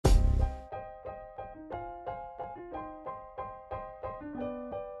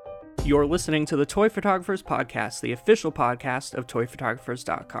You're listening to the Toy Photographers Podcast, the official podcast of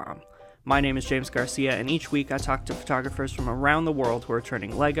ToyPhotographers.com. My name is James Garcia, and each week I talk to photographers from around the world who are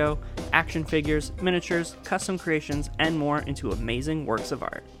turning Lego, action figures, miniatures, custom creations, and more into amazing works of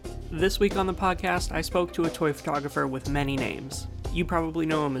art. This week on the podcast, I spoke to a toy photographer with many names. You probably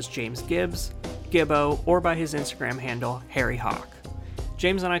know him as James Gibbs, Gibbo, or by his Instagram handle, Harry Hawk.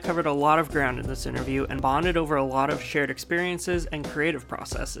 James and I covered a lot of ground in this interview and bonded over a lot of shared experiences and creative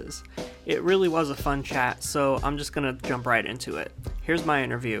processes. It really was a fun chat, so I'm just going to jump right into it. Here's my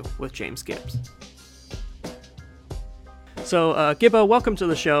interview with James Gibbs. So, Gibbo, welcome to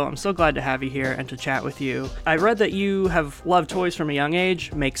the show. I'm so glad to have you here and to chat with you. I read that you have loved toys from a young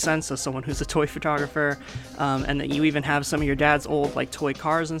age. Makes sense as someone who's a toy photographer, and that you even have some of your dad's old like toy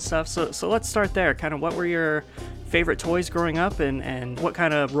cars and stuff. So let's start there. Kind of what were your favorite toys growing up, and what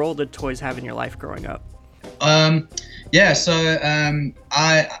kind of role did toys have in your life growing up? I've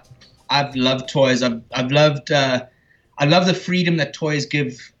loved toys. I love the freedom that toys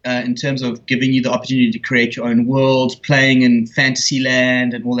give in terms of giving you the opportunity to create your own world, playing in fantasy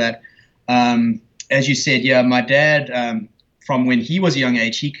land and all that. As you said, my dad, from when he was a young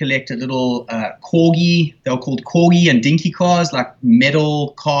age, he collected little corgi. They were called corgi and dinky cars, like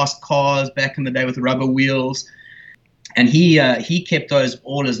metal cast cars back in the day with rubber wheels. And he kept those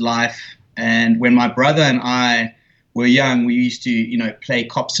all his life. And when my brother and I were young, we used to, play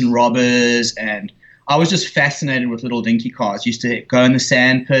cops and robbers, and I was just fascinated with little dinky cars. Used to go in the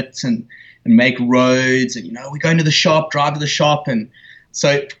sand pits and make roads, and we go into the shop, drive to the shop, and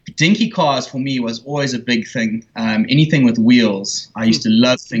so dinky cars for me was always a big thing. Anything with wheels, I used to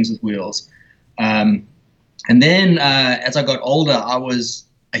love things with wheels. And then as I got older, I was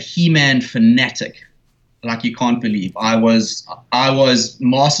a He-Man fanatic, like you can't believe. I was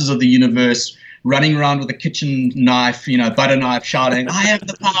Masters of the Universe, running around with a kitchen knife, butter knife, shouting, "I have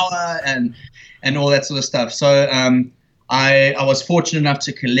the power," and all that sort of stuff. So I was fortunate enough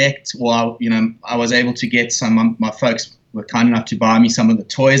to collect, or I was able to get some. My folks were kind enough to buy me some of the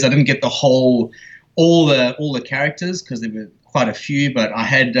toys. I didn't get all the characters because there were quite a few, but I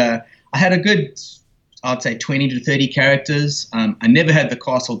had a good, I'd say 20 to 30 characters. I never had the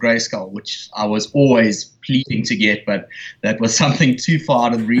Castle Grayskull, which I was always pleading to get, but that was something too far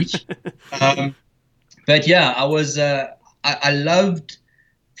out of reach. But yeah, I loved.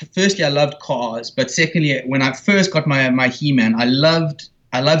 Firstly, I loved cars, but secondly, when I first got my He-Man, I loved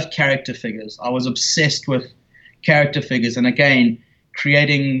character figures. I was obsessed with character figures, and again,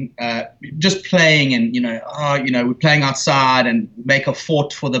 creating, just playing, and we're playing outside and make a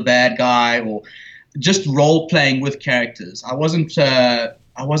fort for the bad guy, or just role playing with characters. I wasn't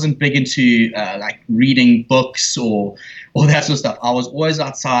big into like reading books or that sort of stuff. I was always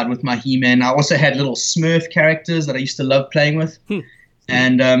outside with my He-Man. I also had little Smurf characters that I used to love playing with.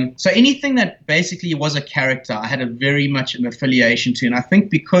 And so anything that basically was a character, I had a very much an affiliation to. And I think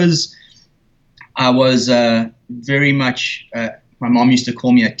because I was very much, my mom used to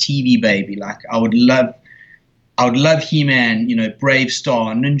call me a TV baby. Like I would love He-Man, Brave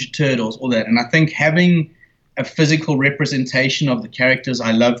Star, Ninja Turtles, all that. And I think having a physical representation of the characters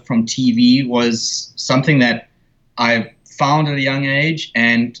I loved from TV was something that I found at a young age,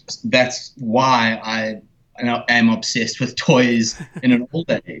 and that's why I am obsessed with toys in an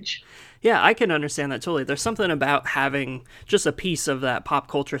older age. Yeah, I can understand that totally. There's something about having just a piece of that pop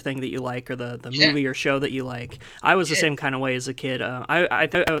culture thing that you like, or the movie or show that you like. I was the same kind of way as a kid.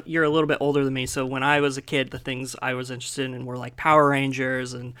 You're a little bit older than me, so when I was a kid, the things I was interested in were like Power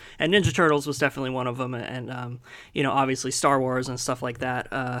Rangers, and Ninja Turtles was definitely one of them, and obviously Star Wars and stuff like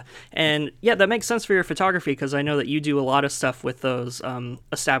that. And yeah, that makes sense for your photography, because I know that you do a lot of stuff with those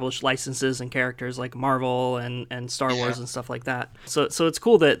established licenses and characters like Marvel and Star Wars and stuff like that. So it's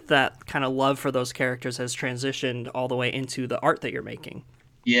cool that kind of love for those characters has transitioned all the way into the art that you're making.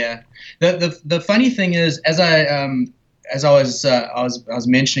 Yeah, the funny thing is, as I was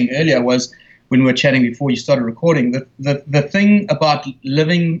mentioning earlier, was when we were chatting before you started recording, the thing about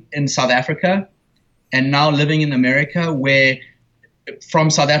living in South Africa and now living in America, where from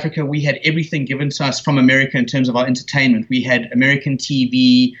South Africa we had everything given to us from America in terms of our entertainment. We had American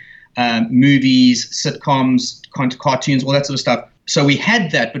TV, movies, sitcoms, cartoons, all that sort of stuff. So we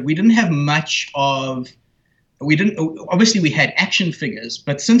had that, but we didn't have much of. Obviously, we had action figures,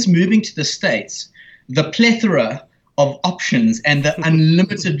 but since moving to the States, the plethora of options and the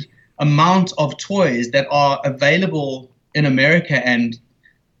unlimited amount of toys that are available in America and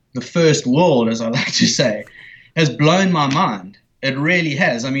the first world, as I like to say, has blown my mind. It really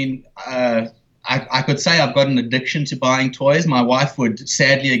has. I mean, I could say I've got an addiction to buying toys. My wife would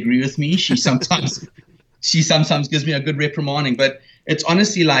sadly agree with me. She sometimes she sometimes gives me a good reprimanding. But it's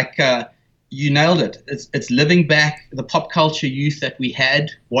honestly like you nailed it. It's living back the pop culture youth that we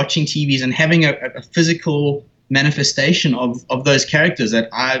had, watching TVs and having a physical manifestation of those characters that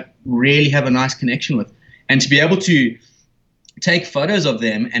I really have a nice connection with. And to be able to take photos of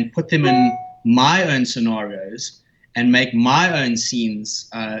them and put them in my own scenarios and make my own scenes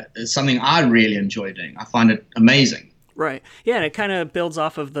is something I really enjoy doing. I find it amazing. Right. Yeah, and it kind of builds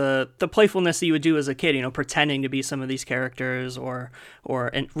off of the playfulness that you would do as a kid, pretending to be some of these characters or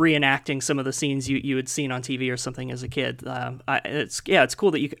reenacting some of the scenes you had seen on TV or something as a kid. It's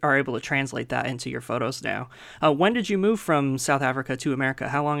cool that you are able to translate that into your photos now. When did you move from South Africa to America?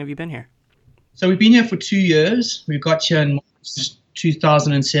 How long have you been here? So we've been here for 2 years. We got here in March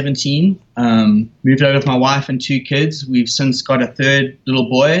 2017. Moved over with my wife and 2 kids. We've since got a 3rd little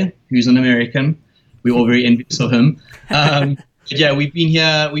boy who's an American. We're all very envious of him. Yeah, we've been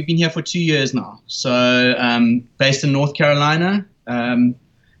here for 2 years now. So based in North Carolina, and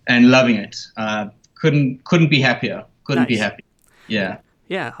loving it. Couldn't be happier. Couldn't be happier. Yeah.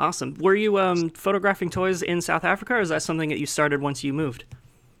 Yeah, awesome. Were you photographing toys in South Africa, or is that something that you started once you moved?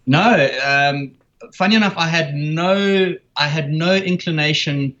 No. Funny enough, I had no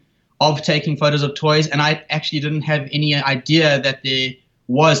inclination of taking photos of toys, and I actually didn't have any idea that there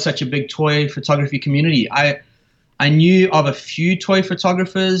was such a big toy photography community. I knew of a few toy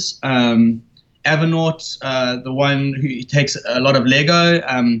photographers, Avanaut, the one who takes a lot of Lego.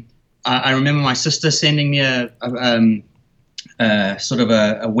 I remember my sister sending me a sort of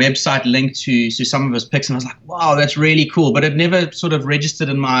a website link to some of his pics, and I was like, wow, that's really cool. But it never sort of registered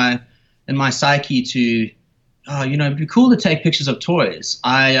in my psyche to, it'd be cool to take pictures of toys.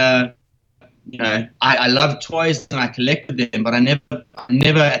 I love toys and I collected them, but I never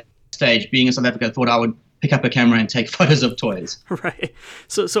at that stage, being in South Africa, thought I would pick up a camera and take photos of toys. Right.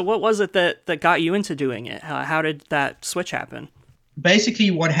 So what was it that got you into doing it? How did that switch happen?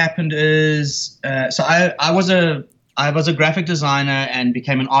 Basically, what happened is, so I was a graphic designer and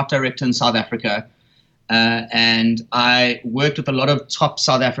became an art director in South Africa. And I worked with a lot of top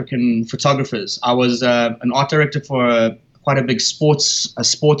South African photographers. I was an art director for quite a big sports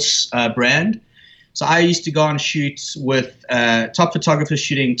brand. So I used to go and shoot with top photographers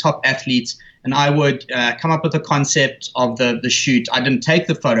shooting top athletes, and I would come up with a concept of the shoot. I didn't take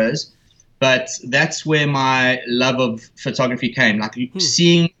the photos, but that's where my love of photography came. Like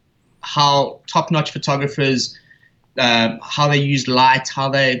seeing how top-notch photographers, how they used light, how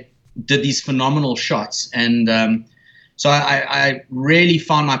they did these phenomenal shots. And so I really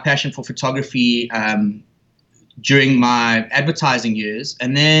found my passion for photography during my advertising years.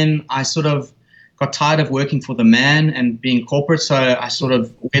 And then I sort of got tired of working for the man and being corporate, so I sort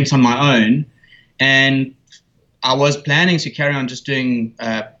of went on my own. And I was planning to carry on just doing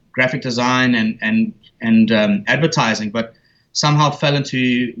graphic design and advertising, but somehow fell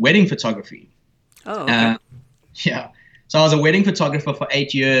into wedding photography. Oh, okay. Yeah. So I was a wedding photographer for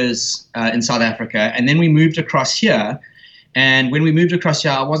 8 years in South Africa, and then we moved across here. And when we moved across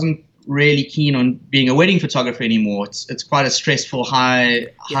here, I wasn't really keen on being a wedding photographer anymore. It's quite a stressful, high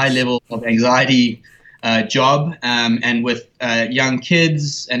level of anxiety job, and with young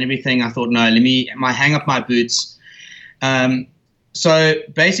kids and everything, I thought, no, let me hang up my boots. So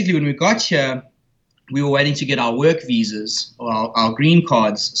basically, when we got here, we were waiting to get our work visas or our green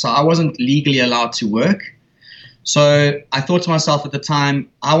cards. So I wasn't legally allowed to work. So I thought to myself at the time,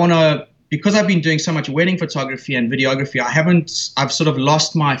 because I've been doing so much wedding photography and videography, I've sort of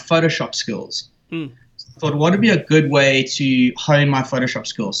lost my Photoshop skills. So I thought, what would be a good way to hone my Photoshop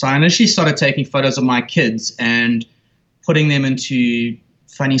skills? So I initially started taking photos of my kids and putting them into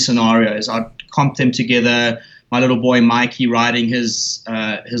funny scenarios. I'd comp them together. My little boy Mikey riding his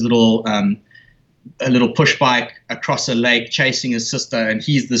little a little push bike across a lake, chasing his sister, and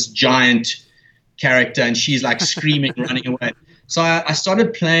he's this giant character, and she's like screaming, running away. So I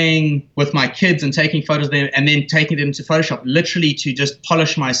started playing with my kids and taking photos of them and then taking them to Photoshop, literally to just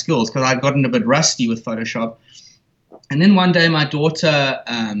polish my skills, because I'd gotten a bit rusty with Photoshop. And then one day my daughter,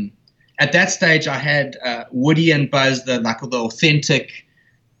 at that stage I had Woody and Buzz, the authentic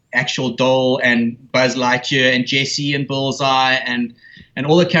actual doll, and Buzz Lightyear and Jessie and Bullseye and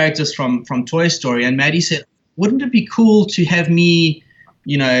all the characters from Toy Story. And Maddie said, wouldn't it be cool to have me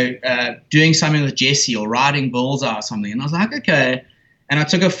doing something with Jessie or riding Bullseye or something? And I was like, okay. And I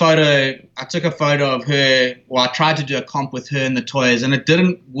took a photo of her. Well, I tried to do a comp with her and the toys, and it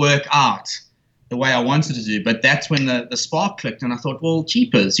didn't work out the way I wanted to do. But that's when the spark clicked, and I thought, well,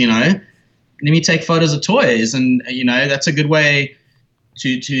 cheapers, let me take photos of toys, and that's a good way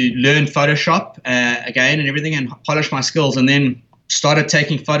to learn Photoshop again and everything, and polish my skills. And then started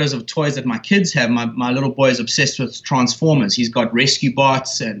taking photos of toys that my kids have. My little boy is obsessed with Transformers. He's got Rescue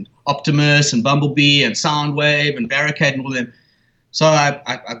Bots and Optimus and Bumblebee and Soundwave and Barricade and all of them. So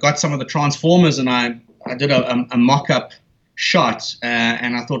I got some of the Transformers and I did a mock-up shot,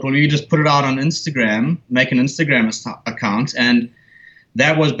 and I thought, well, you just put it out on Instagram, make an Instagram account, and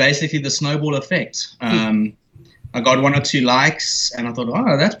that was basically the snowball effect. I got 1 or 2 likes, and I thought,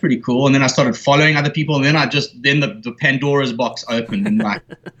 oh, that's pretty cool. And then I started following other people, and then the Pandora's box opened, and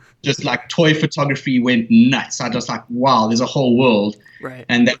just toy photography went nuts. I just wow, there's a whole world. Right.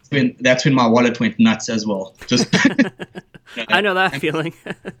 And that's when my wallet went nuts as well. Just I know that feeling.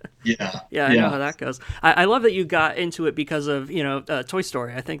 Yeah. Yeah, I know how that goes. I love that you got into it because of, Toy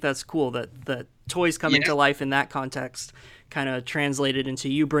Story. I think that's cool that toys coming to life in that context kind of translated into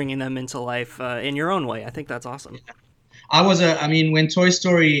you bringing them into life in your own way. I think that's awesome. When Toy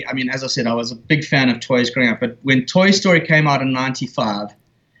Story, as I said, I was a big fan of toys growing up, but when Toy Story came out in 95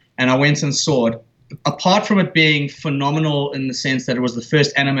 and I went and saw it, apart from it being phenomenal in the sense that it was the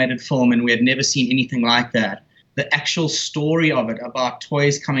first animated film and we had never seen anything like that, the actual story of it about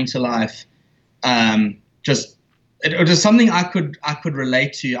toys coming to life, it was something I could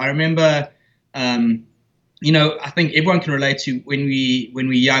relate to. I remember, I think everyone can relate to when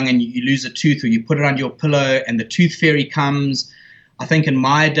we're young and you lose a tooth or you put it under your pillow and the tooth fairy comes. I think in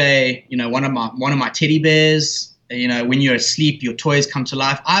my day, one of my teddy bears, when you're asleep, your toys come to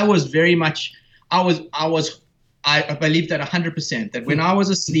life. I believed that 100%, that when I was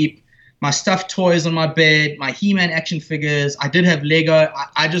asleep, my stuffed toys on my bed, my He-Man action figures, I did have Lego.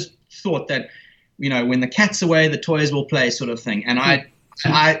 I just thought that, when the cat's away, the toys will play, sort of thing. And I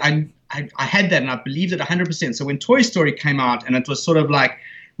had that, and I believed it 100%. So when Toy Story came out, and it was sort of like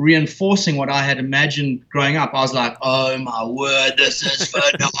reinforcing what I had imagined growing up, I was like, "Oh my word, this is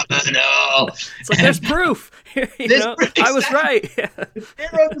phenomenal!" It's like there's proof. I was right. It's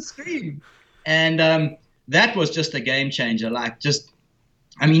there on the screen, and that was just a game changer.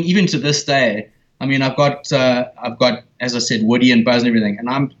 Even to this day, I've got, as I said, Woody and Buzz and everything, and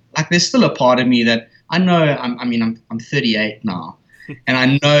I'm like, there's still a part of me that I know. I'm 38 now. And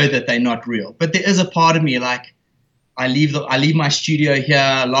I know that they're not real, but there is a part of me I leave my studio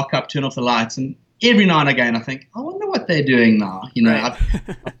here, lock up, turn off the lights, and every now and again I think, I wonder what they're doing now. Right. I've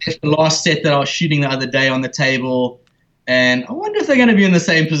left the last set that I was shooting the other day on the table, and I wonder if they're going to be in the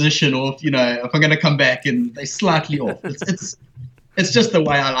same position, or if I'm going to come back and they're slightly off. It's just the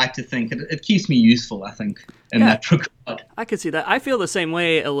way I like to think. It keeps me useful, I think, in that regard. I could see that. I feel the same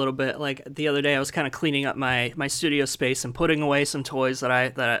way a little bit. Like the other day, I was kind of cleaning up my studio space and putting away some toys that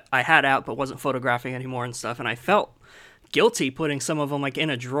I had out but wasn't photographing anymore and stuff. And I felt guilty putting some of them in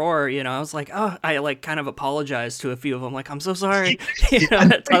a drawer. I was like, oh, I kind of apologized to a few of them. I'm so sorry.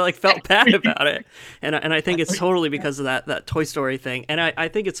 I felt bad about it. And I think it's totally because of that Toy Story thing. And I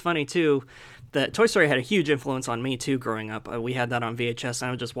think it's funny too, that Toy Story had a huge influence on me too growing up. We had that on VHS, and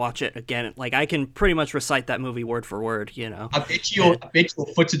I would just watch it again. I can pretty much recite that movie word for word, I bet your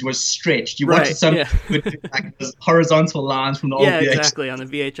footage was stretched. You watched something with those horizontal lines from the old VHS. Yeah, exactly, on the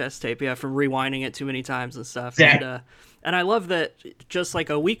VHS tape, from rewinding it too many times and stuff. Exactly. And I love that just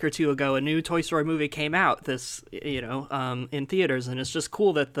a week or two ago, a new Toy Story movie came out in theaters, and it's just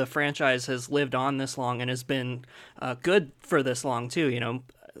cool that the franchise has lived on this long and has been good for this long too,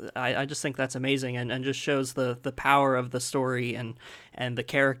 I just think that's amazing and just shows the power of the story and the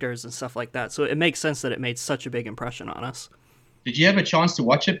characters and stuff like that. So it makes sense that it made such a big impression on us. Did you have a chance to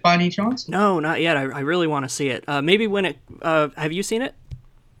watch it by any chance? No, not yet. I really want to see it. Maybe when it... have you seen it?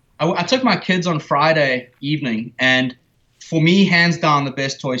 I took my kids on Friday evening, and for me, hands down, the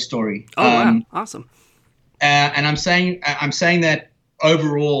best Toy Story. Oh, wow. Awesome. And I'm saying that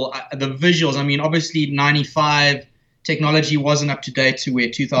overall, the visuals, obviously 95... technology wasn't up to date to where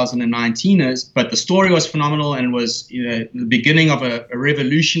 2019 is, but the story was phenomenal and was the beginning of a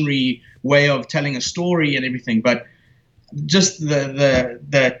revolutionary way of telling a story and everything. But just the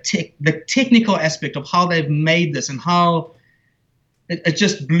technical aspect of how they've made this and how it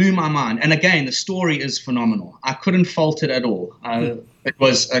just blew my mind. And again, the story is phenomenal. I couldn't fault it at all.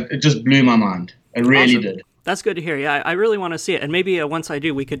 It just blew my mind. It really did. That's good to hear. Yeah, I really want to see it. And maybe once I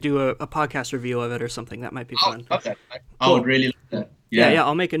do, we could do a podcast review of it or something. That might be fun. Okay. I would really love that. Yeah,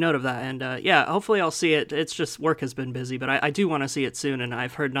 I'll make a note of that. And hopefully I'll see it. It's just work has been busy, but I do want to see it soon, and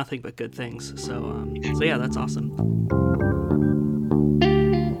I've heard nothing but good things. So yeah, that's awesome.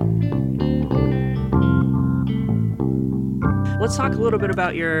 Let's talk a little bit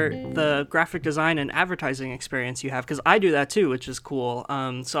about the graphic design and advertising experience you have, because I do that too, which is cool.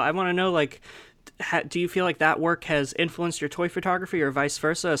 So I want to know, do you feel like that work has influenced your toy photography or vice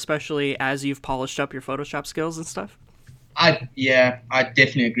versa, especially as you've polished up your Photoshop skills and stuff? I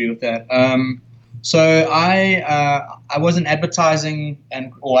definitely agree with that. So I was in advertising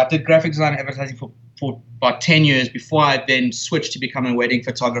or I did graphic design and advertising for about 10 years before I then switched to becoming a wedding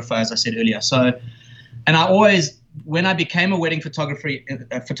photographer, as I said earlier. So, and when I became a wedding photographer in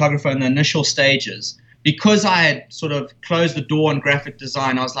the initial stages, because I had sort of closed the door on graphic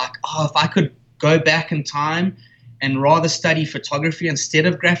design, I was like, oh, if I could go back in time and rather study photography instead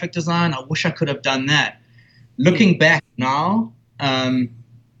of graphic design, I wish I could have done that. Looking back now,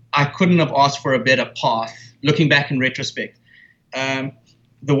 I couldn't have asked for a better path, looking back in retrospect.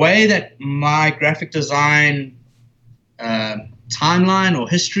 The way that my graphic design timeline or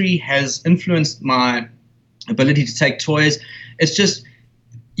history has influenced my ability to take toys, it's just,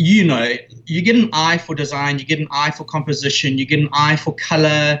 you get an eye for design, you get an eye for composition, you get an eye for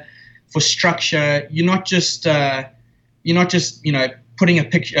color, for structure. You're not just putting a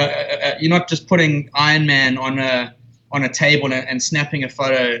picture. You're not just putting Iron Man on a table and snapping a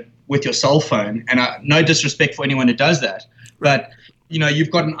photo with your cell phone. And no disrespect for anyone who does that, but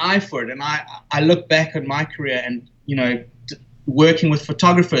you've got an eye for it. And I look back at my career and working with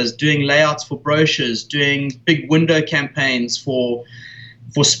photographers, doing layouts for brochures, doing big window campaigns for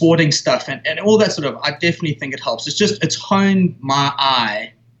sporting stuff and all that sort of. I definitely think it helps. It's honed my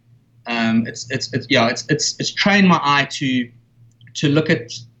eye. It's trained my eye to look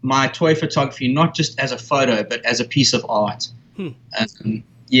at my toy photography not just as a photo but as a piece of art. If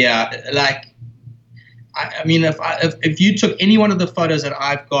you took any one of the photos that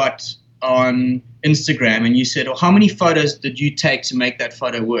I've got on Instagram and you said, "Oh, how many photos did you take to make that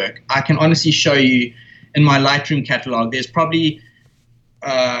photo work?" I can honestly show you in my Lightroom catalog. There's probably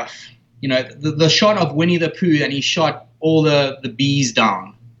the shot of Winnie the Pooh and he shot all the bees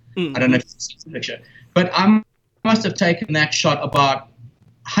down. I don't know if you see the picture, but I must have taken that shot about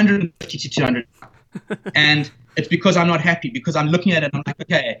 150 to 200, and it's because I'm not happy, because I'm looking at it and I'm like,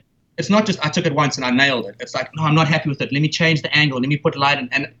 okay, it's not just I took it once and I nailed it. It's like, no, I'm not happy with it. Let me change the angle. Let me put light in.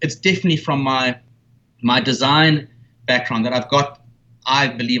 And it's definitely from my design background that I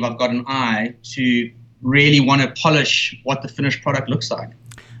believe I've got an eye to really want to polish what the finished product looks like.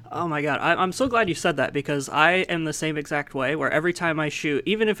 Oh my God. I'm so glad you said that, because I am the same exact way, where every time I shoot,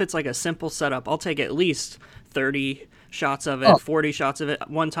 even if it's like a simple setup, I'll take at least 30 shots of it, 40 shots of it.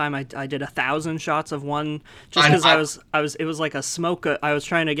 One time I did 1,000 shots of one, just because it was like a smoke. I was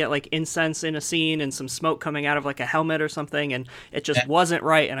trying to get like incense in a scene and some smoke coming out of like a helmet or something, and it just wasn't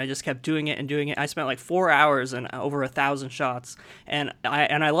right. And I just kept doing it and doing it. I spent like 4 hours and over 1,000 shots, and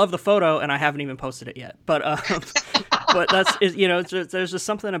I love the photo, and I haven't even posted it yet. But but there's just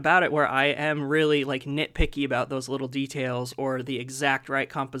something about it where I am really like nitpicky about those little details, or the exact right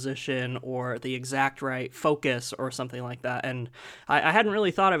composition, or the exact right focus, or something like that. And I hadn't really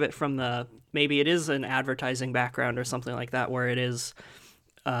thought of it from maybe it is an advertising background or something like that, where it is,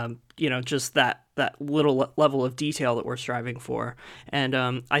 just that little level of detail that we're striving for. And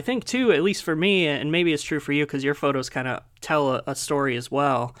I think too, at least for me, and maybe it's true for you, because your photos kind of tell a story as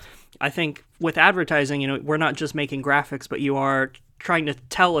well. I think with advertising, we're not just making graphics, but you are trying to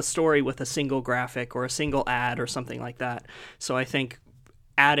tell a story with a single graphic or a single ad or something like that. So I think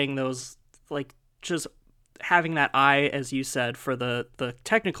adding those, like, just having that eye, as you said, for the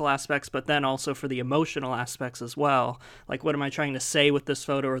technical aspects, but then also for the emotional aspects as well. Like, what am I trying to say with this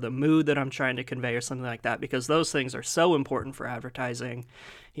photo, or the mood that I'm trying to convey, or something like that, because those things are so important for advertising.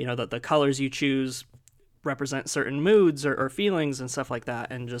 That the colors you choose represent certain moods or feelings and stuff like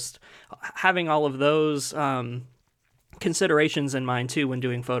that, and just having all of those considerations in mind too when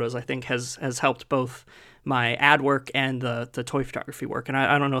doing photos, I think has helped both my ad work and the toy photography work. And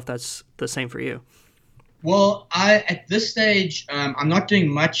I don't know if that's the same for you. Well, at this stage, I'm not doing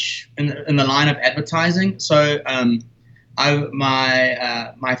much in the line of advertising. So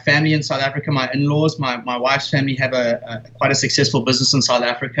my family in South Africa, my in-laws, my wife's family have quite a successful business in South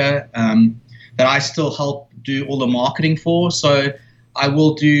Africa that I still help do all the marketing for. So I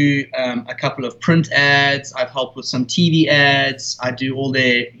will do a couple of print ads. I've helped with some TV ads. I do all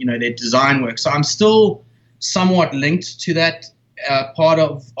their design work. So I'm still somewhat linked to that part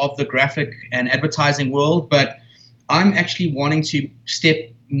of the graphic and advertising world, but I'm actually wanting to step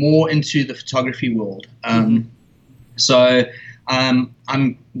more into the photography world. So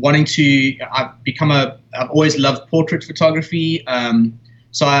I'm wanting to. I've always loved portrait photography.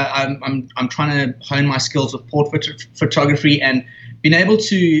 So I'm trying to hone my skills with portrait photography, and being able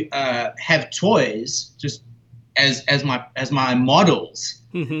to have toys just as my models.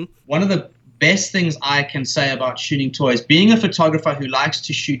 One of the best things I can say about shooting toys, being a photographer who likes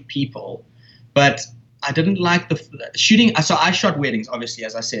to shoot people, but didn't like the shooting. So I shot weddings, obviously,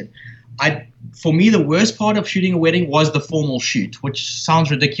 as I said. For me, the worst part of shooting a wedding was the formal shoot, which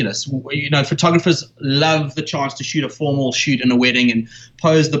sounds ridiculous. Photographers love the chance to shoot a formal shoot in a wedding and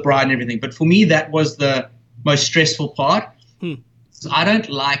pose the bride and everything. But for me, that was the most stressful part. So I don't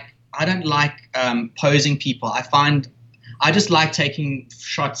like posing people. I just like taking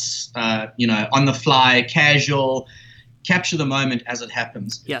shots, on the fly, casual, capture the moment as it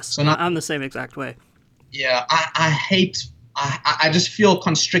happens. Yes, so I'm the same exact way. Yeah, I just feel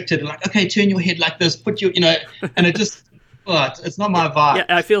constricted. Like, okay, turn your head like this, put your, and it just, it's not my vibe. Yeah,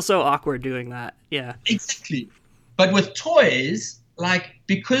 I feel so awkward doing that. Yeah, exactly. But with toys, like,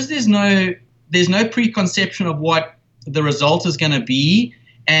 because there's no preconception of what the result is going to be,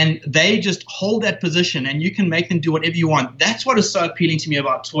 and they just hold that position, and you can make them do whatever you want. That's what is so appealing to me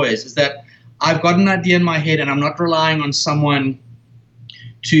about toys, is that I've got an idea in my head, and I'm not relying on someone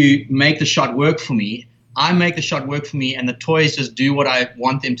to make the shot work for me. I make the shot work for me, and the toys just do what I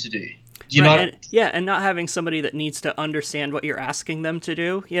want them to do. Do you know? And not having somebody that needs to understand what you're asking them to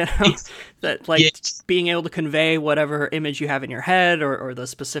do. That being able to convey whatever image you have in your head, or the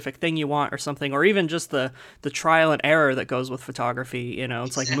specific thing you want, or something, or even just the trial and error that goes with photography.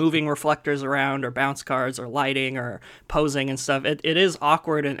 It's like moving reflectors around, or bounce cards, or lighting, or posing and stuff. It is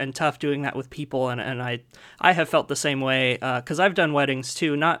awkward and tough doing that with people, and I have felt the same way because I've done weddings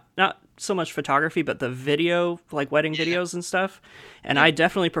too. Not so much photography, but the video, like wedding videos and stuff. And I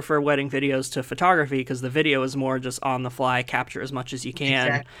definitely prefer wedding videos to photography, because the video is more just on the fly, capture as much as you can.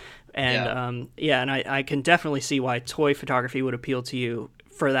 Exactly. And and I can definitely see why toy photography would appeal to you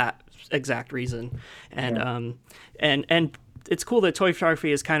for that exact reason. And and it's cool that toy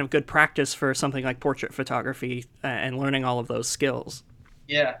photography is kind of good practice for something like portrait photography and learning all of those skills.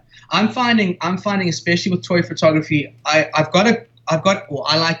 Yeah, I'm finding especially with toy photography, I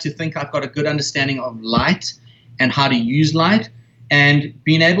like to think I've got a good understanding of light and how to use light, and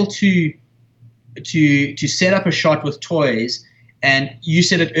being able to set up a shot with toys. And you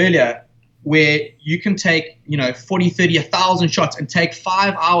said it earlier, where you can take 40, 30, 1,000 shots and take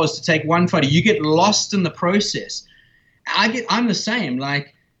 5 hours to take one photo. You get lost in the process. I'm the same.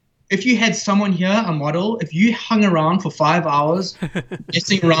 Like, if you had someone here, a model, if you hung around for 5 hours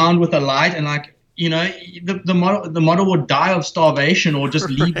messing around with a light, and the model would die of starvation or just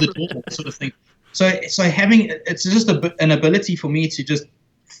leave the door, sort of thing. So it's just an ability for me to just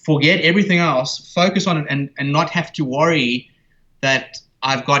forget everything else, focus on it, and not have to worry that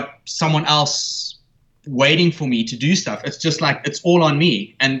I've got someone else waiting for me to do stuff. It's just like, it's all on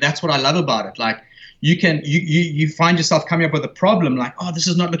me, and that's what I love about it. Like, you find yourself coming up with a problem, like, oh, this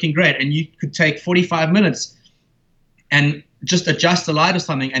is not looking great, and you could take 45 minutes and just adjust the light or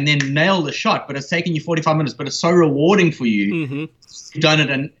something and then nail the shot, but it's taking you 45 minutes, but it's so rewarding for you. Mm-hmm. You've done it.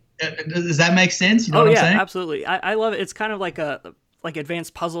 And does that make sense? You know what I'm saying? Absolutely. I love it. It's kind of like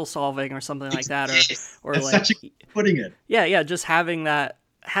advanced puzzle solving or something like that, or that's like such a putting it. Yeah. Just having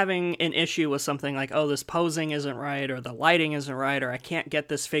an issue with something like, oh, this posing isn't right, or the lighting isn't right, or I can't get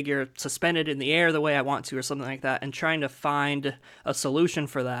this figure suspended in the air the way I want to, or something like that, and trying to find a solution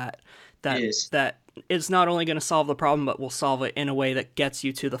for that is not only going to solve the problem, but will solve it in a way that gets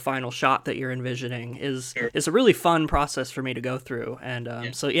you to the final shot that you're envisioning is a really fun process for me to go through. And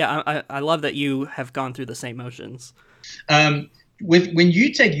I love that you have gone through the same motions. When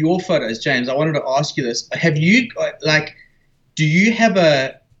you take your photos, James, I wanted to ask you this. Have you, do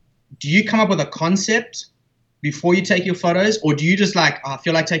you come up with a concept before you take your photos, or do you just I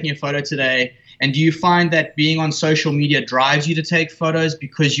feel like taking a photo today? And do you find that being on social media drives you to take photos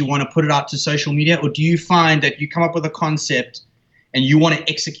because you want to put it out to social media? Or do you find that you come up with a concept and you want to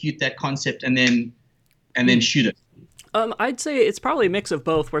execute that concept and then shoot it? I'd say it's probably a mix of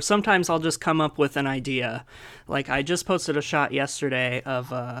both, where sometimes I'll just come up with an idea. Like, I just posted a shot yesterday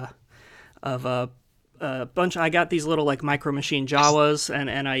of a bunch. I got these little Micro Machine Jawas,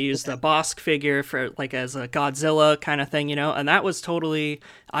 and I used a Bossk figure for as a Godzilla kind of thing, and that was totally,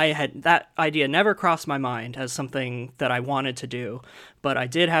 that idea never crossed my mind as something that I wanted to do, but I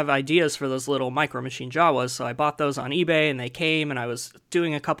did have ideas for those little Micro Machine Jawas, so I bought those on eBay, and they came, and I was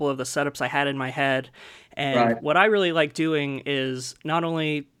doing a couple of the setups I had in my head, and what I really like doing is not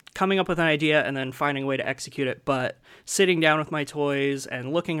only coming up with an idea and then finding a way to execute it, but sitting down with my toys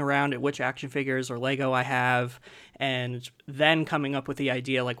and looking around at which action figures or Lego I have, and then coming up with the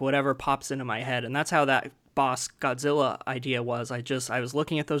idea, whatever pops into my head. And that's how that Bossk Godzilla idea was. I was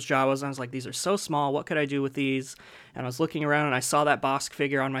looking at those Jawas, and I was like, these are so small, what could I do with these? And I was looking around, and I saw that Bossk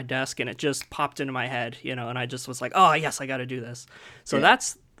figure on my desk, and it just popped into my head, and I just was like, oh yes, I got to do this. So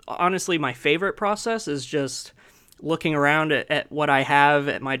that's honestly my favorite process, is just looking around at what I have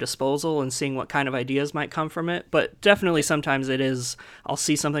at my disposal and seeing what kind of ideas might come from it. But definitely sometimes I'll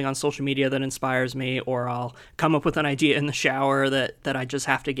see something on social media that inspires me, or I'll come up with an idea in the shower that I just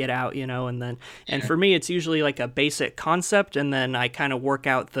have to get out, and for me, it's usually like a basic concept, and then I kind of work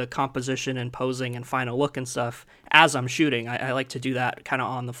out the composition and posing and final look and stuff as I'm shooting. I like to do that kind of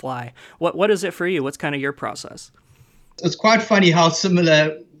on the fly. What is it for you? What's kind of your process? It's quite funny how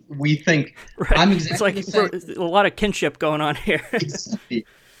similar we think. Right. I'm exactly it's like a lot of kinship going on here. Exactly.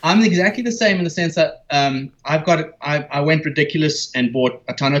 I'm exactly the same in the sense that I went ridiculous and bought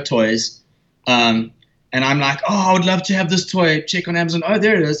a ton of toys, and I'm like, I would love to have this toy. Check on Amazon. Oh,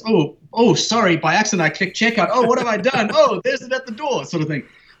 there it is. Oh, sorry, by accident I clicked checkout. Oh, what have I done? Oh, there's it at the door, sort of thing.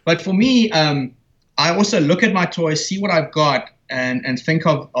 But for me, I also look at my toys, see what I've got, and think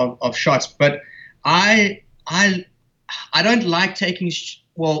of shots. But I don't like taking.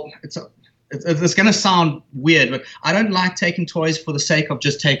 It's going to sound weird, but I don't like taking toys for the sake of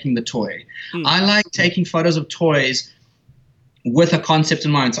just taking the toy. I like taking photos of toys with a concept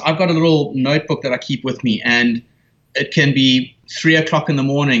in mind. So I've got a little notebook that I keep with me, and it can be 3:00 in the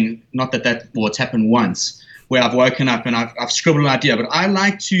morning. Not that it's happened once where I've woken up and I've scribbled an idea, but I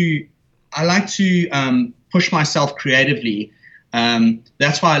like to push myself creatively.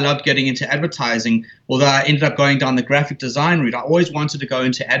 That's why I loved getting into advertising. Although I ended up going down the graphic design route, I always wanted to go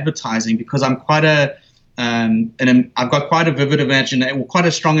into advertising because I'm I've got quite a vivid imagination, quite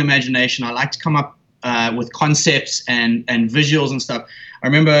a strong imagination. I like to come up with concepts and visuals and stuff. I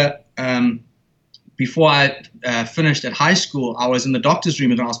remember before I finished at high school, I was in the doctor's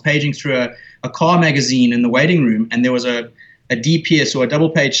room and I was paging through a car magazine in the waiting room, and there was a DPS, or a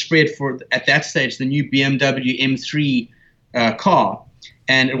double-page spread for, at that stage, the new BMW M3 car,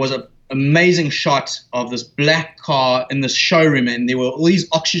 and it was an amazing shot of this black car in this showroom, and there were all these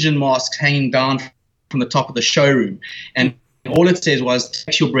oxygen masks hanging down from the top of the showroom, and all it says was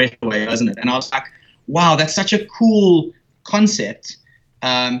 "takes your breath away," doesn't it? And I was like, wow, that's such a cool concept.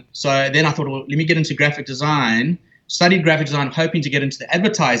 So then I thought, well, let me get into graphic design. Studied graphic design, hoping to get into the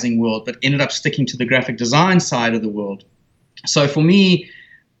advertising world, but ended up sticking to the graphic design side of the world. So for me,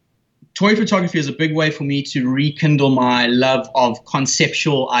 toy photography is a big way for me to rekindle my love of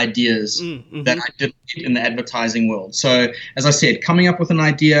conceptual ideas that I didn't get in the advertising world. So as I said, coming up with an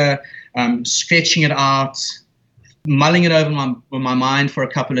idea, sketching it out, mulling it over in my mind for a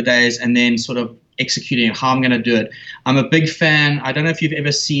couple of days, and then sort of executing how I'm going to do it. I'm a big fan. I don't know if you've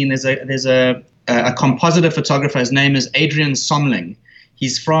ever seen, there's a compositor photographer. His name is Adrian Somling.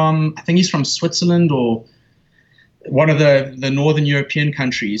 I think he's from Switzerland or one of the Northern European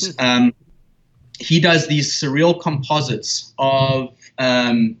countries. He does these surreal composites of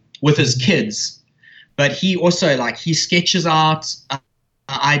with his kids, but he also he sketches out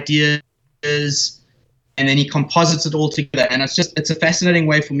ideas and then he composites it all together. And it's a fascinating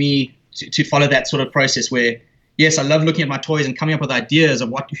way for me to follow that sort of process where, yes, I love looking at my toys and coming up with ideas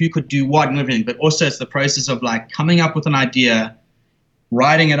of who could do what and everything, but also it's the process of coming up with an idea,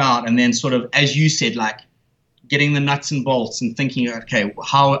 writing it out, and then sort of, as you said, getting the nuts and bolts and thinking, okay,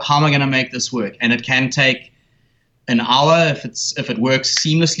 how am I going to make this work? And it can take an hour if it works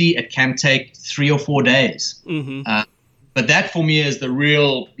seamlessly. It can take 3 or 4 days. But that for me is the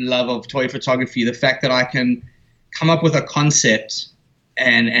real love of toy photography, the fact that I can come up with a concept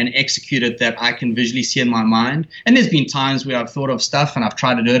and execute it that I can visually see in my mind. And there's been times where I've thought of stuff and I've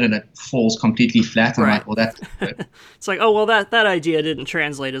tried to do it and it falls completely flat. And I'm like, well, that's good. It's like, oh, well, that idea didn't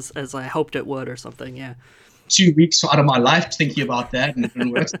translate as I hoped it would or something, yeah. 2 weeks out of my life thinking about that and it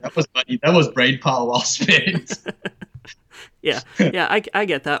didn't work. So that was brain power well spent. Yeah, I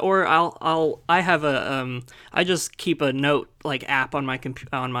get that. Or I have I just keep a note app on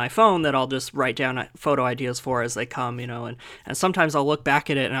my phone that I'll just write down photo ideas for as they come, and sometimes I'll look back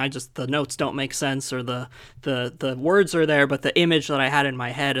at it and the notes don't make sense, or the words are there but the image that I had in my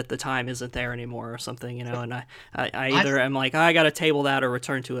head at the time isn't there anymore or something, and I either am like, I got to table that or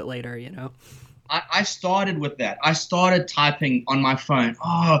return to it later, I started with that. I started typing on my phone,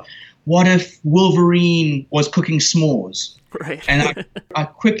 what if Wolverine was cooking s'mores? Right. And I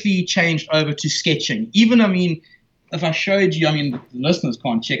quickly changed over to sketching. Even, if I showed you, the listeners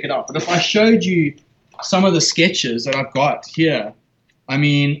can't check it out, but if I showed you some of the sketches that I've got here,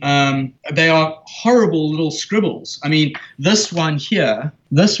 they are horrible little scribbles. This one here,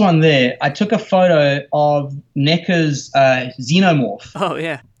 this one there, I took a photo of NECA's Xenomorph. Oh,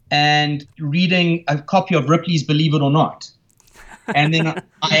 yeah. And reading a copy of Ripley's Believe It or Not. And then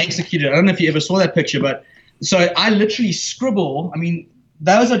I executed it. I don't know if you ever saw that picture, but so I literally scribble.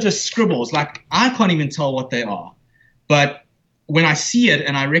 Those are just scribbles. I can't even tell what they are. But when I see it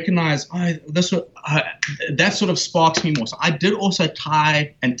and I recognize, that sort of sparks me more. So I did also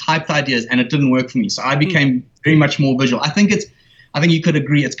typed ideas, and it didn't work for me. So I became very much more visual. I think you could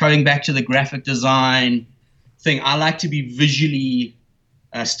agree. It's going back to the graphic design thing. I like to be visually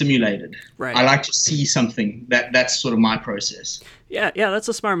stimulated. Right. I like to see something. That's sort of my process. Yeah, that's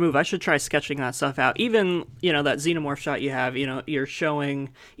a smart move. I should try sketching that stuff out. Even, that xenomorph shot you have, you're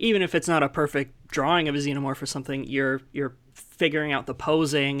showing, even if it's not a perfect drawing of a xenomorph or something, you're figuring out the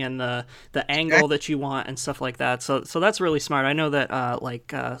posing and the angle that you want and stuff like that. So that's really smart. I know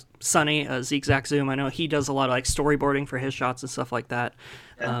that Sonny, Zigzag Zoom, I know he does a lot of like storyboarding for his shots and stuff like that.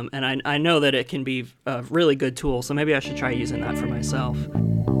 Yeah. And I know that it can be a really good tool. So maybe I should try using that for myself.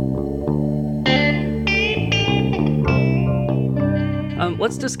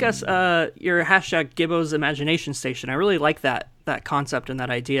 Let's discuss your hashtag Gibbo's Imagination Station. I really like that concept and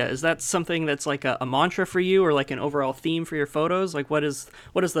that idea. Is that something that's like a mantra for you, or like an overall theme for your photos? Like, what is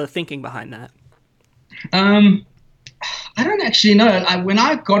the thinking behind that? I don't actually know. When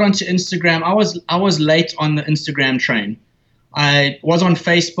I got onto Instagram, I was late on the Instagram train. I was on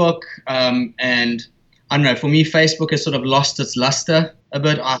Facebook, and I don't know. For me, Facebook has sort of lost its luster a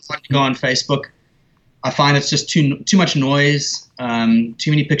bit. I like to go on Facebook. I find it's just too much noise,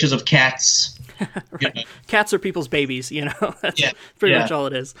 too many pictures of cats. Right. Cats are people's babies, That's pretty much all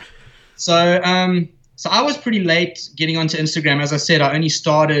it is. So I was pretty late getting onto Instagram. As I said, I only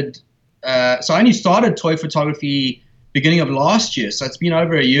started toy photography beginning of last year. So it's been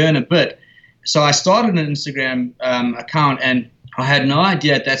over a year and a bit. So I started an Instagram account, and I had no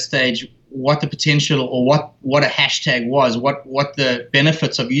idea at that stage what the potential or what a hashtag was, what the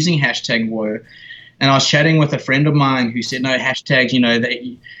benefits of using hashtag were. And I was chatting with a friend of mine who said, no, hashtags,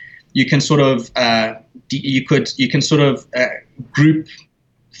 that you can sort of group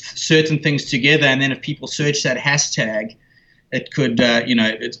certain things together, and then if people search that hashtag, it could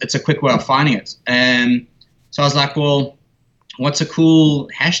it's a quick way of finding it. And so I was like, well, what's a cool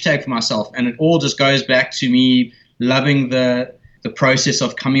hashtag for myself? And it all just goes back to me loving the process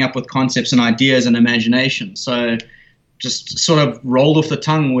of coming up with concepts and ideas and imagination. So just sort of rolled off the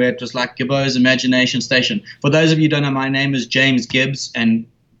tongue, where it was like Gibbo's Imagination Station. For those of you who don't know, my name is James Gibbs, and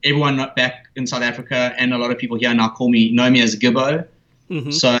everyone back in South Africa and a lot of people here now know me as Gibbo.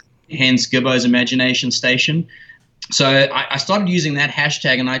 Mm-hmm. So hence Gibbo's Imagination Station. So I started using that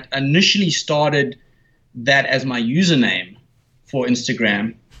hashtag, and I initially started that as my username for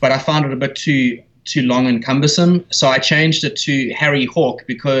Instagram, but I found it a bit too long and cumbersome. So I changed it to Harry Hawk,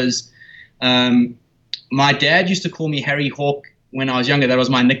 because my dad used to call me Harry Hawk when I was younger. That was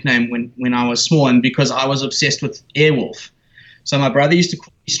my nickname when I was small, and because I was obsessed with Airwolf. So my brother used to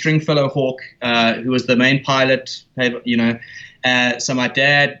call me Stringfellow Hawk, who was the main pilot, so my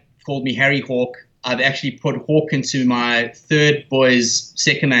dad called me Harry Hawk. I've actually put Hawk into my third boy's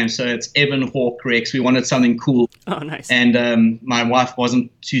second name, so it's Evan Hawk Rex. We wanted something cool. Oh, nice. And my wife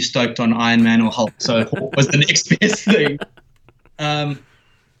wasn't too stoked on Iron Man or Hulk, so Hawk was the next best thing.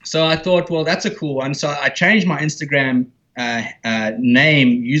 So I thought, well, that's a cool one. So I changed my Instagram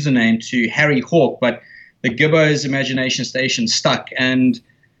username to Harry Hawk, but the Gibbo's Imagination Station stuck. And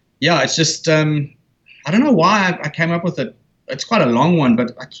yeah, it's just, I don't know why I came up with it. It's quite a long one,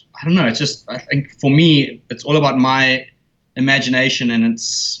 but I don't know. It's just, I think for me, it's all about my imagination, and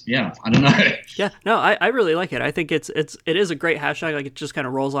it's, I don't know. Yeah, no, I really like it. I think it is a great hashtag. Like, it just kind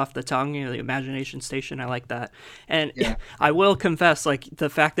of rolls off the tongue, the Imagination Station. I like that. And I will confess, like, the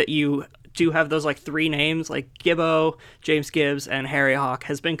fact that you do have those like three names, like Gibbo, James Gibbs, and Harry Hawk,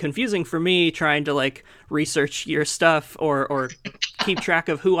 has been confusing for me trying to like research your stuff or keep track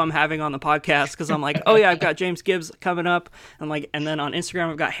of who I'm having on the podcast, because I'm like, oh yeah, I've got James Gibbs coming up, and then on Instagram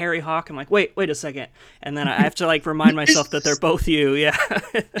I've got Harry Hawk. I'm like, wait a second, and then I have to like remind myself that they're both you. Yeah.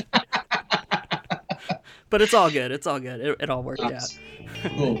 But it's all good. It's all good. It all worked out.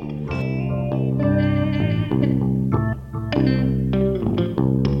 Cool.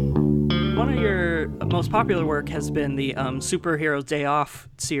 Most popular work has been the Superheroes Day Off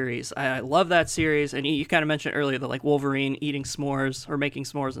series. I love that series, and you kind of mentioned earlier that like Wolverine eating s'mores or making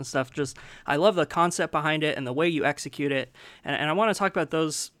s'mores and stuff. Just, I love the concept behind it and the way you execute it, and I want to talk about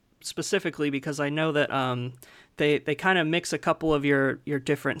those specifically because I know that they kind of mix a couple of your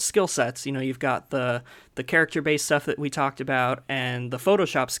different skill sets. You've got the character-based stuff that we talked about and the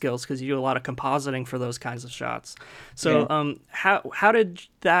Photoshop skills, because you do a lot of compositing for those kinds of shots. So how did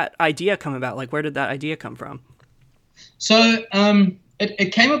that idea come about? Like, where did that idea come from? So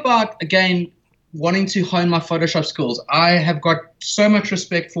it came about, again, wanting to hone my Photoshop skills. I have got so much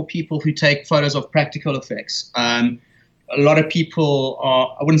respect for people who take photos of practical effects. a lot of people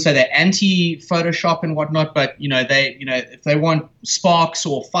are, I wouldn't say they're anti Photoshop and whatnot, but if they want sparks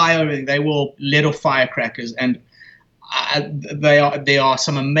or fire, they will let off firecrackers, and there are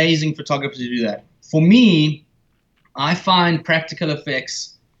some amazing photographers who do that. For me, I find practical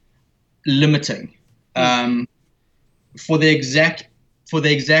effects limiting for the exact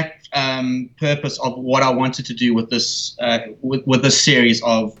purpose of what I wanted to do with this with this series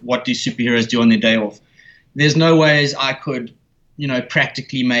of what do superheroes do on their day off. There's no ways I could,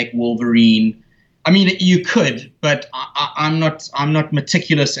 practically make Wolverine. I mean, you could, but I'm not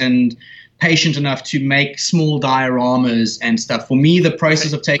meticulous and patient enough to make small dioramas and stuff. For me, the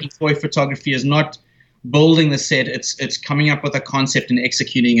process of taking toy photography is not building the set. It's coming up with a concept and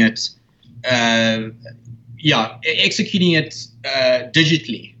executing it. Executing it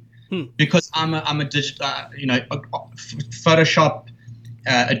digitally, because I'm a digital, Photoshop,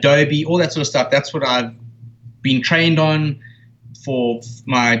 Adobe, all that sort of stuff. That's what I've been trained on for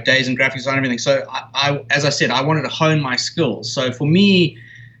my days in graphics and everything. So as I said, I wanted to hone my skills. So for me,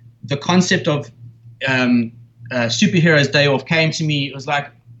 the concept of Superheroes Day Off came to me. It was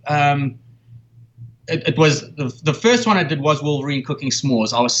like, it was the first one I did was Wolverine cooking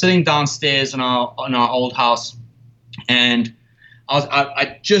s'mores. I was sitting downstairs in our old house, and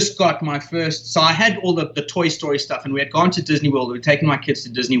I just got my first. So I had all the Toy Story stuff, and we had gone to Disney World. We had taken my kids to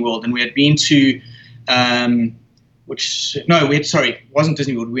Disney World, and we had been to, it wasn't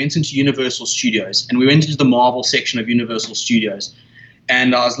Disney World. We went into Universal Studios, and we went into the Marvel section of Universal Studios,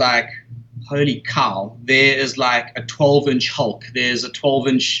 and I was like, holy cow! There is like a 12-inch Hulk. There's a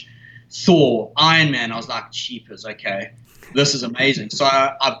 12-inch Thor, Iron Man. I was like, cheapers, okay, this is amazing. So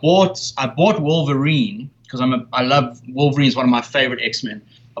I bought Wolverine because I love Wolverine. Is one of my favorite X-Men.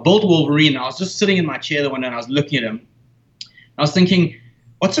 I bought Wolverine, and I was just sitting in my chair the one day, and I was looking at him. I was thinking,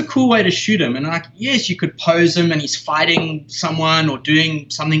 what's a cool way to shoot him? And like, yes, you could pose him, and he's fighting someone or doing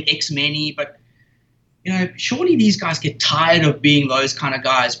something X-Men-y, but surely these guys get tired of being those kind of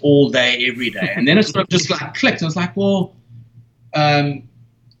guys all day, every day. And then it sort of just like clicked. And I was like, well,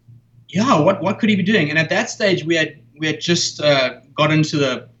 what could he be doing? And at that stage, we had just got into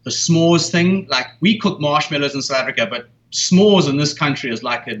the s'mores thing. Like, we cook marshmallows in South Africa, but s'mores in this country is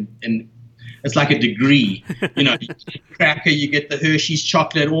like it's like a degree. You get a cracker, you get the Hershey's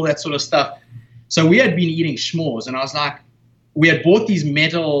chocolate, all that sort of stuff. So we had been eating s'mores, and I was like, we had bought these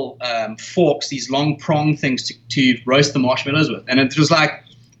metal forks, these long prong things to roast the marshmallows with. And it was like,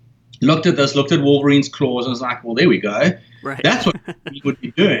 looked at Wolverine's claws, and was like, well, there we go. Right. That's what he would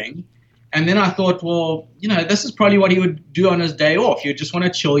be doing. And then I thought, well, this is probably what he would do on his day off. You just want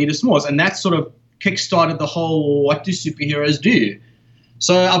to chill, eat a s'mores. And that sort of kick-started the whole, what do superheroes do?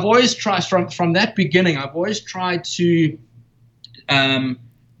 So I've always tried, from that beginning, I've always tried to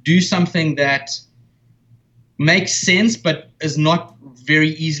do something that makes sense, but is not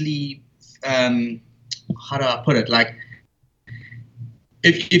very easily, how do I put it? Like,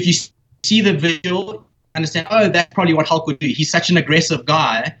 if you see the visual, understand, oh, that's probably what Hulk would do. He's such an aggressive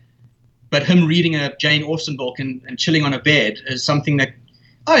guy, but him reading a Jane Austen book and chilling on a bed is something that,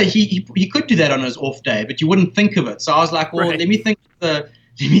 oh, he could do that on his off day, but you wouldn't think of it. So I was like, well, let me think of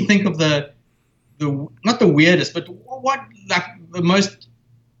the not the weirdest, but what, like, the most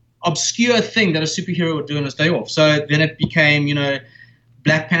obscure thing that a superhero would do on his day off. So then it became,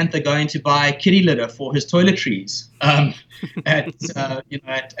 Black Panther going to buy kitty litter for his toiletries at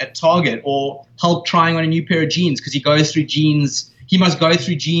Target, or Hulk trying on a new pair of jeans because he goes through jeans. He must go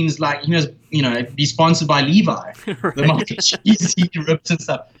through jeans like he must, be sponsored by Levi. Right. The amount of jeans he rips and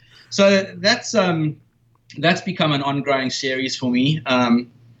stuff. So that's become an ongoing series for me. I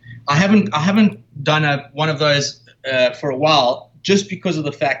haven't done one of those for a while, just because of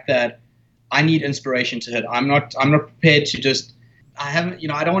the fact that I need inspiration to hit. I'm not prepared to just. I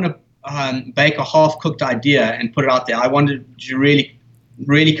don't want to bake a half-cooked idea and put it out there. I wanted to really,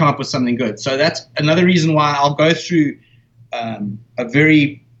 really come up with something good. So that's another reason why I'll go through a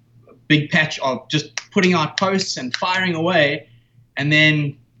very big patch of just putting out posts and firing away, and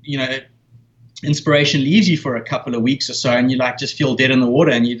then inspiration leaves you for a couple of weeks or so, and you just feel dead in the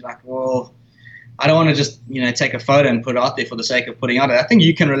water, and you're like, well, I don't want to just take a photo and put it out there for the sake of putting it out there. I think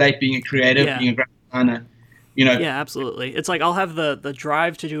you can relate, being a creative, being a graphic designer. Yeah, absolutely. It's like I'll have the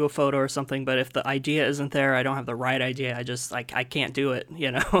drive to do a photo or something, but if the idea isn't there, I don't have the right idea. I just I can't do it.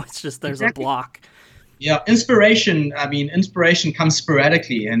 It's just there's a block. Yeah, inspiration comes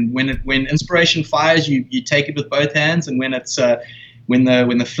sporadically, and when inspiration fires, you take it with both hands, and when it's when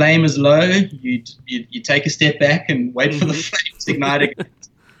the flame is low, you take a step back and wait for the flame to ignite again.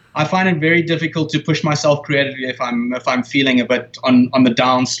 I find it very difficult to push myself creatively if I'm feeling a bit on the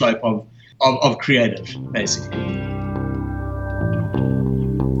down slope of creative, basically.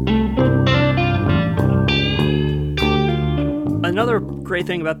 Another great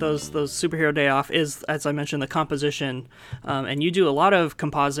thing about those superhero day off is, as I mentioned, the composition. And you do a lot of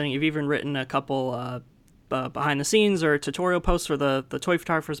compositing. You've even written a couple behind the scenes or tutorial posts for the Toy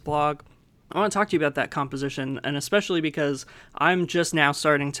Photographers blog. I want to talk to you about that composition, and especially because I'm just now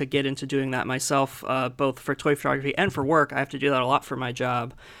starting to get into doing that myself, both for toy photography and for work. I have to do that a lot for my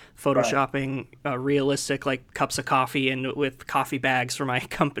job, photoshopping realistic like cups of coffee and with coffee bags for my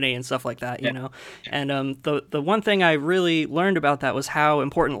company and stuff like that, you know. And the one thing I really learned about that was how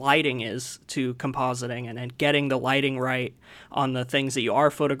important lighting is to compositing and getting the lighting right on the things that you are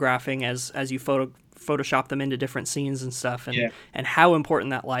photographing as you Photoshop them into different scenes and stuff, and how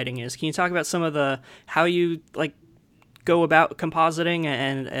important that lighting is. Can you talk about some of how you like go about compositing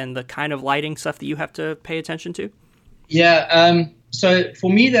and the kind of lighting stuff that you have to pay attention to? Yeah. So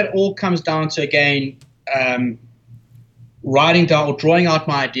for me, that all comes down to, again, writing down or drawing out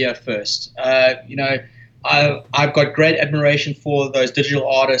my idea first. You know, I've got great admiration for those digital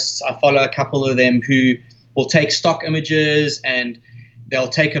artists. I follow a couple of them who will take stock images and they'll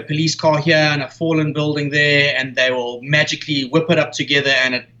take a police car here and a fallen building there, and they will magically whip it up together,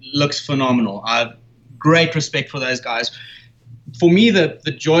 and it looks phenomenal. I have great respect for those guys. For me,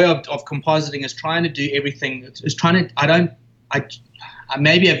 the joy of compositing is trying to do everything. I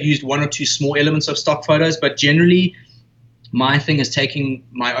maybe I've used one or two small elements of stock photos, but generally my thing is taking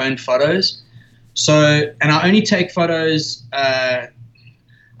my own photos. So, and I only take photos, I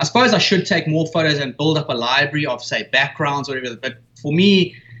suppose I should take more photos and build up a library of, say, backgrounds or whatever. But for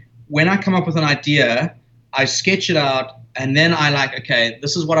me, when I come up with an idea, I sketch it out, and then I like, okay,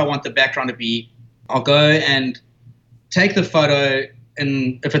 this is what I want the background to be. I'll go and take the photo,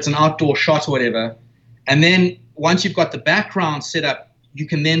 and if it's an outdoor shot or whatever, and then once you've got the background set up, you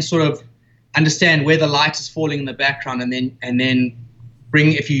can then sort of understand where the light is falling in the background, and then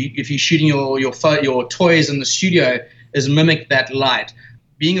bring, if you're shooting your toys in the studio, is mimic that light.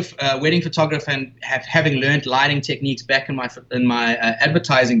 Being a wedding photographer and having learned lighting techniques back in my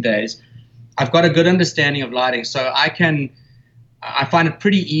advertising days, I've got a good understanding of lighting. So I find it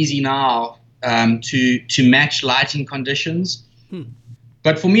pretty easy now to match lighting conditions.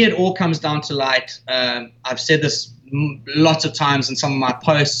 But for me, it all comes down to light. I've said this lots of times in some of my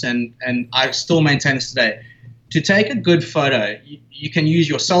posts, and I still maintain this today. To take a good photo, you can use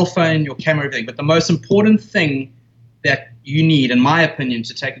your cell phone, your camera, everything. But the most important thing that you need, in my opinion,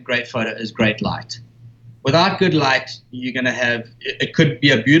 to take a great photo is great light. Without good light, you're going to have, it could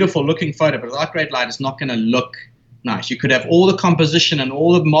be a beautiful looking photo, but without great light, it's not going to look nice. You could have all the composition and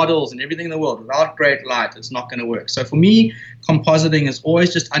all the models and everything in the world. Without great light, it's not going to work. So for me, compositing is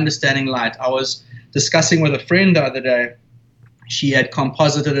always just understanding light. I was discussing with a friend the other day. She had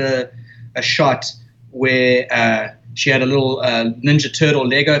composited a shot where she had a little Ninja Turtle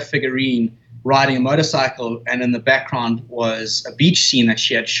Lego figurine riding a motorcycle, and in the background was a beach scene that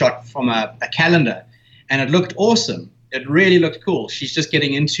she had shot from a calendar, and it looked awesome. It really looked cool. She's just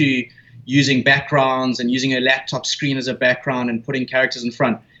getting into using backgrounds and using her laptop screen as a background and putting characters in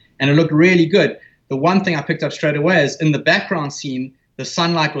front, and it looked really good. The one thing I picked up straight away is in the background scene, the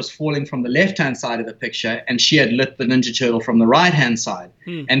sunlight was falling from the left-hand side of the picture, and she had lit the Ninja Turtle from the right-hand side.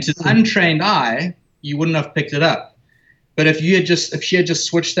 And to the untrained eye, you wouldn't have picked it up. But if she had just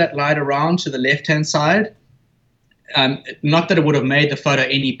switched that light around to the left-hand side, not that it would have made the photo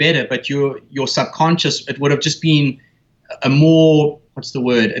any better, but your subconscious, it would have just been a more, what's the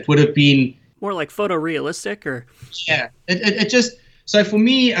word? It would have been more like photorealistic, or it just. So for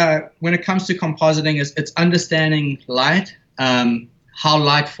me, when it comes to compositing, it's understanding light, how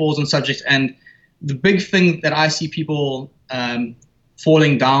light falls on subjects, and the big thing that I see people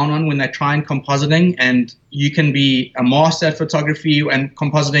falling down on when they're trying compositing, and you can be a master at photography and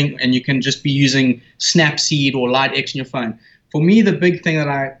compositing, and you can just be using Snapseed or LightX on your phone. For me, the big thing that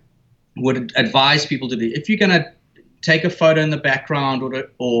I would advise people to do, if you're going to take a photo in the background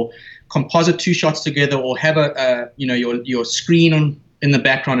or composite two shots together, or have your screen in the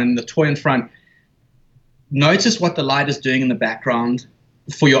background and the toy in front, notice what the light is doing in the background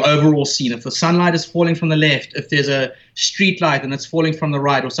for your overall scene. If the sunlight is falling from the left, if there's a street light and it's falling from the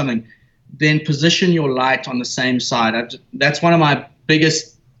right or something, then position your light on the same side. That's one of my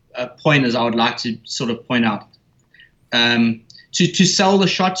biggest pointers I would like to sort of point out. To sell the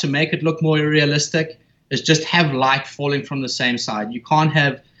shot, to make it look more realistic, is just have light falling from the same side. You can't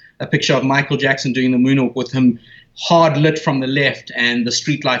have a picture of Michael Jackson doing the moonwalk with him hard lit from the left and the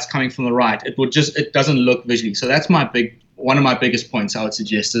street lights coming from the right. It doesn't look visually. So that's one of my biggest points I would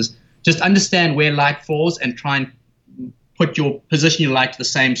suggest, is just understand where light falls and try and position your light to the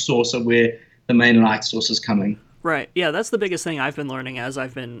same source of where the main light source is coming. Right. Yeah, that's the biggest thing I've been learning as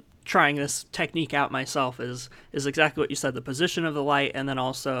I've been trying this technique out myself is exactly what you said, the position of the light, and then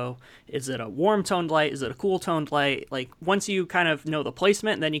also, is it a warm toned light, is it a cool toned light? Like, once you kind of know the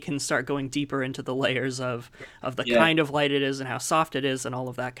placement, then you can start going deeper into the layers of the kind of light it is and how soft it is and all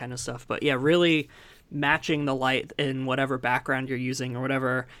of that kind of stuff. But yeah, really matching the light in whatever background you're using, or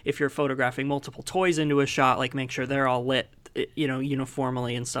whatever, if you're photographing multiple toys into a shot, like make sure they're all lit, you know,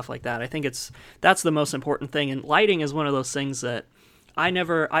 uniformly and stuff like that. I think that's the most important thing. And lighting is one of those things that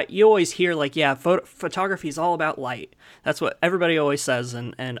you always hear, like, yeah, photography is all about light. That's what everybody always says.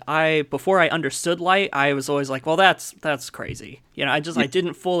 And before I understood light, I was always like, well, that's crazy. You know, I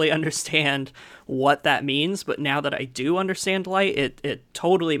didn't fully understand what that means. But now that I do understand light, it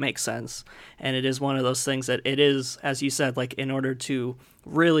totally makes sense. And it is one of those things that it is, as you said, like, in order to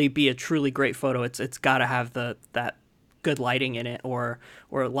really be a truly great photo, it's got to have that good lighting in it, or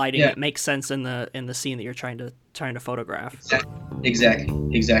lighting that makes sense in the scene that you're trying to photograph. Exactly.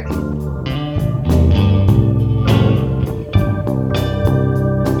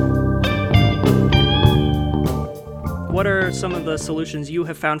 What are some of the solutions you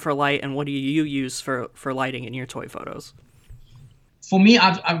have found for light, and what do you use for lighting in your toy photos? For me,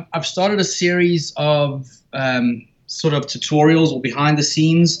 I've started a series of sort of tutorials or behind the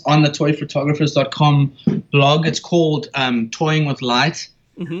scenes on the toyphotographers.com blog. It's called Toying with Light.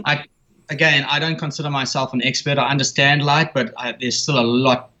 Mm-hmm. I don't consider myself an expert. I understand light, but there's still a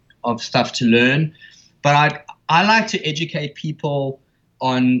lot of stuff to learn. But I like to educate people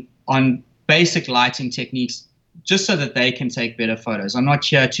on basic lighting techniques, just so that they can take better photos. I'm not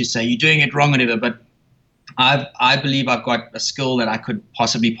here to say you're doing it wrong or whatever, but I believe I've got a skill that I could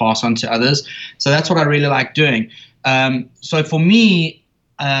possibly pass on to others. So that's what I really like doing. So for me,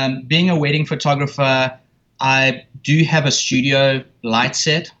 being a wedding photographer, I do have a studio light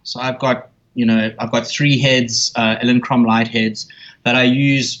set. So I've got 3 heads, Elinchrom light heads that I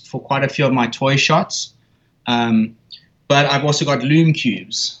use for quite a few of my toy shots. But I've also got lume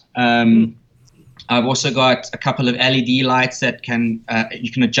cubes. I've also got a couple of LED lights that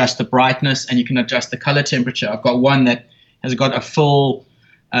you can adjust the brightness and you can adjust the color temperature. I've got one that has got a full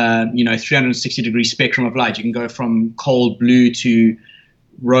 360-degree spectrum of light. You can go from cold blue to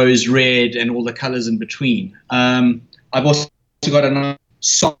rose red and all the colors in between. I've also got a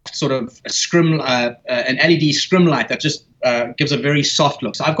soft sort of an LED scrim light that just gives a very soft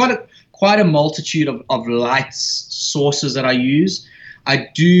look. So I've got quite a multitude of light sources that I use. I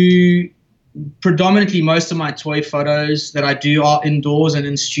do predominantly most of my toy photos that I do are indoors and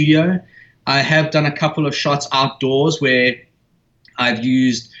in studio. I have done a couple of shots outdoors where I've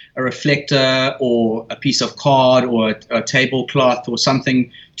used a reflector or a piece of card or a tablecloth or something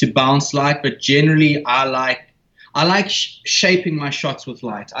to bounce light, but generally I like shaping my shots with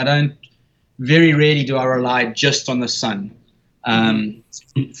light. Very rarely do I rely just on the sun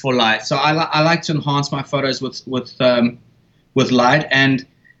for light. So I like to enhance my photos with light, and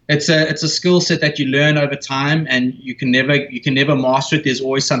it's a skill set that you learn over time, and you can never master it. There's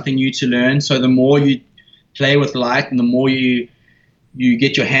always something new to learn. So the more you play with light and the more you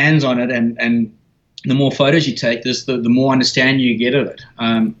get your hands on it, and the more photos you take, the more understanding you get of it.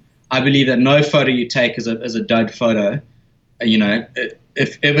 I believe that no photo you take is a dud photo.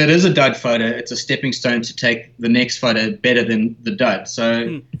 If it is a dud photo, it's a stepping stone to take the next photo better than the dud.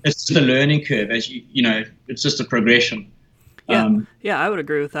 So it's just a learning curve, it's just a progression. Yeah, I would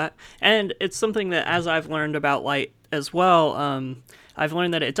agree with that. And it's something that, as I've learned about light as well, I've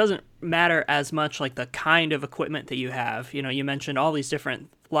learned that it doesn't matter as much like the kind of equipment that you have. You mentioned all these different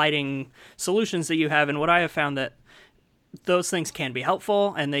lighting solutions that you have, and what I have found that those things can be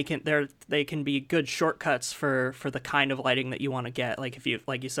helpful, and they can be good shortcuts for the kind of lighting that you want to get. Like if you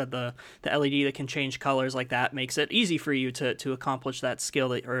said, the LED that can change colors, like that makes it easy for you to accomplish that skill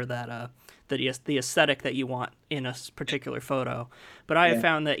the aesthetic that you want in a particular photo. But I have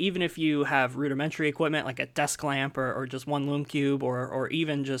found that even if you have rudimentary equipment like a desk lamp or just one lume cube or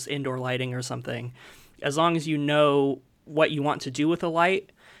even just indoor lighting or something, as long as you know what you want to do with the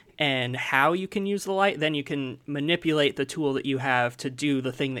light and how you can use the light, then you can manipulate the tool that you have to do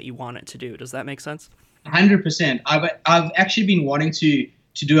the thing that you want it to do. Does that make sense? 100%. I've actually been wanting to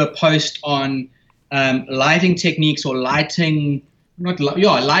do a post on lighting techniques or lighting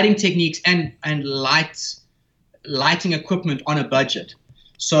techniques and lighting equipment on a budget.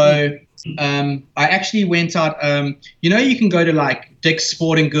 So I actually went out, you can go to like Dick's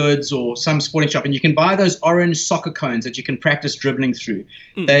Sporting Goods or some sporting shop, and you can buy those orange soccer cones that you can practice dribbling through.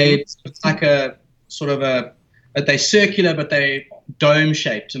 Mm-hmm. It's like a sort of they're circular, but they're dome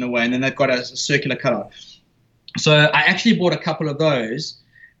shaped in a way, and then they've got a circular cutout. So I actually bought a couple of those.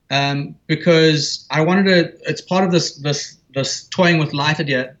 because I wanted to. It's part of this toying with light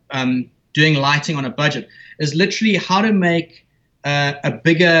idea. Doing lighting on a budget is literally how to make a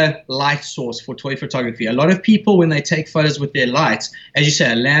bigger light source for toy photography. A lot of people, when they take photos with their lights, as you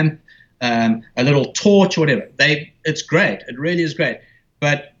say, a lamp, a little torch, or whatever, it's great. It really is great.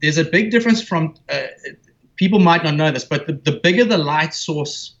 But there's a big difference from people might not know this, but the bigger the light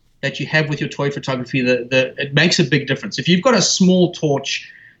source that you have with your toy photography, it makes a big difference. If you've got a small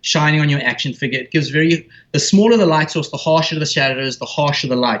torch shining on your action figure, it gives the smaller the light source, the harsher the shadows, the harsher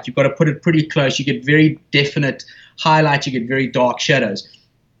the light. You've got to put it pretty close. You get very definite highlights, you get very dark shadows.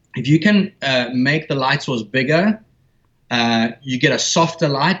 If you can make the light source bigger, you get a softer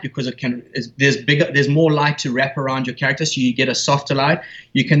light because there's more light to wrap around your character, so you get a softer light.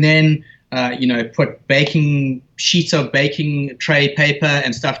 You can then put sheets of baking tray paper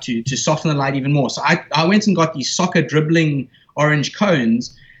and stuff to soften the light even more. So I went and got these soccer dribbling orange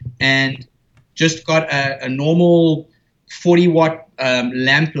cones and just got a normal 40-watt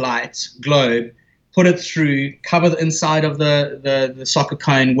lamp light globe, put it through, cover the inside of the soccer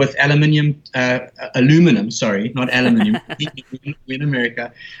cone with aluminum, in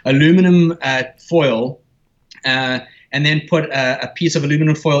America, aluminum foil, and then put a piece of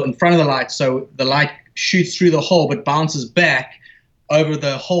aluminum foil in front of the light so the light shoots through the hole but bounces back over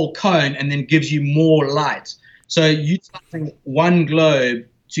the whole cone and then gives you more light. So utilizing one globe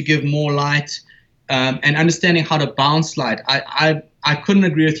to give more light and understanding how to bounce light. I couldn't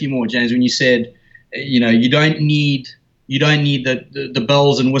agree with you more, James, when you said, you don't need the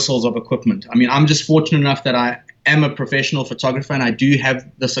bells and whistles of equipment. I mean, I'm just fortunate enough that I am a professional photographer and I do have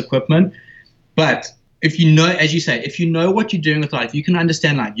this equipment. But if you know, as you say, if you know what you're doing with light, you can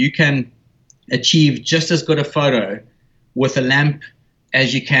understand light, you can achieve just as good a photo with a lamp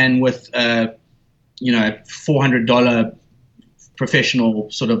as you can with a $400 professional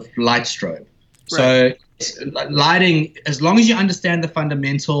sort of light strobe. Right. So lighting, as long as you understand the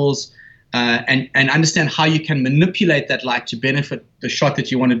fundamentals and understand how you can manipulate that light to benefit the shot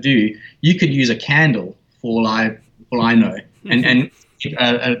that you want to do, you could use a candle for all I know, and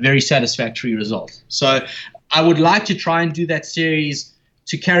a very satisfactory result. So I would like to try and do that series,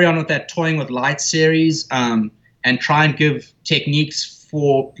 to carry on with that Toying with Light series, and try and give techniques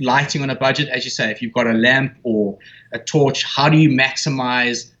for lighting on a budget. As you say, if you've got a lamp or a torch, how do you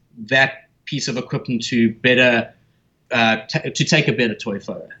maximize that piece of equipment to better to take a better toy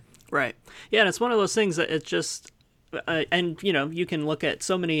photo? Right. Yeah, and it's one of those things that it's just, and you can look at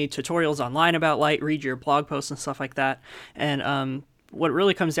so many tutorials online about light, read your blog posts and stuff like that, and what it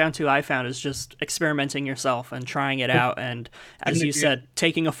really comes down to, I found, is just experimenting yourself and trying it out. And as you said,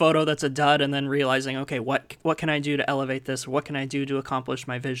 taking a photo that's a dud and then realizing, okay, what can I do to elevate this? What can I do to accomplish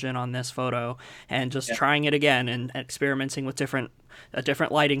my vision on this photo? And just trying it again and experimenting with a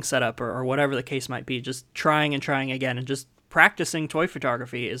different lighting setup or whatever the case might be. Just trying and trying again, and just practicing toy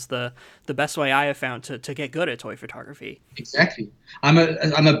photography is the best way I have found to get good at toy photography. Exactly. I'm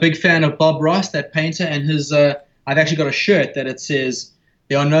a big fan of Bob Ross, that painter, and his I've actually got a shirt that it says,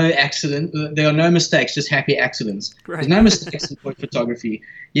 there are no mistakes, just happy accidents. Right. There's no mistakes in toy photography.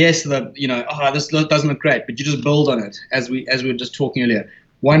 Yes, this doesn't look great, but you just build on it, as we were just talking earlier.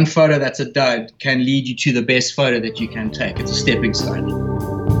 One photo that's a dud can lead you to the best photo that you can take. It's a stepping stone.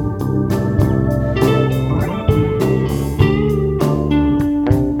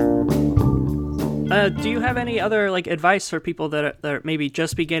 Do you have any other advice for people that are maybe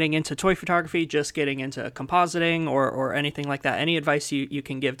just getting into toy photography, just getting into compositing, or anything like that? Any advice you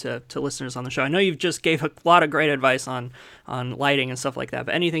can give to listeners on the show? I know you've just gave a lot of great advice on lighting and stuff like that,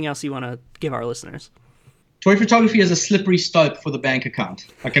 but anything else you want to give our listeners? Toy photography is a slippery slope for the bank account.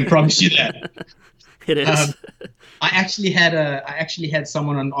 I can promise you that. It is. I actually had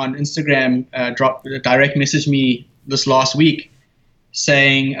someone on Instagram direct message me this last week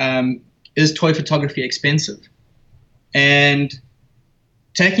saying, is toy photography expensive? And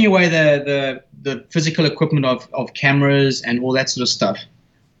taking away the physical equipment of cameras and all that sort of stuff,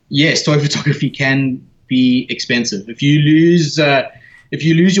 yes, toy photography can be expensive. If you lose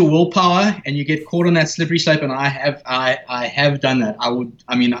your willpower and you get caught on that slippery slope, and I have done that.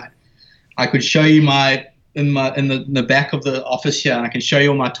 I could show you in the back of the office here, and I can show you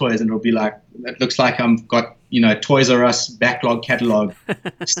all my toys, and it'll be like, it looks like I've got Toys R Us backlog catalog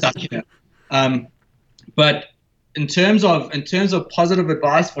stuff here. But in terms of positive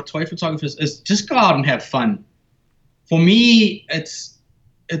advice for toy photographers, is just go out and have fun. For me, it's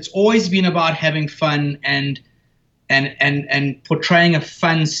always been about having fun and portraying a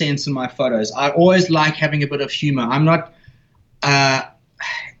fun sense in my photos. I always like having a bit of humor. I'm not.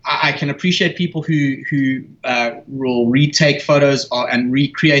 I can appreciate people who will retake photos and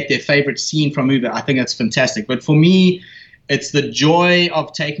recreate their favorite scene from a movie. I think that's fantastic. But for me, it's the joy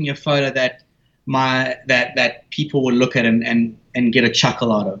of taking a photo that that people will look at and get a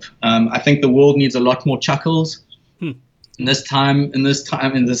chuckle out of. I think the world needs a lot more chuckles in this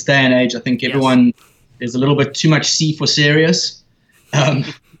day and age. I think everyone there's a little bit too much C for serious.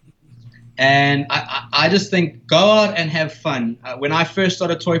 And I just think go out and have fun. When I first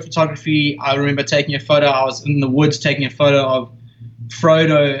started toy photography, I remember taking a photo. I was in the woods taking a photo of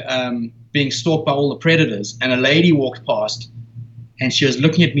Frodo being stalked by all the predators, and a lady walked past, and she was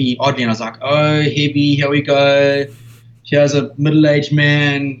looking at me oddly, and I was like, oh, heavy, here we go. Here's a middle-aged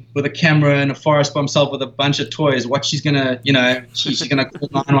man with a camera in a forest by himself with a bunch of toys. What she's going to, she's going to call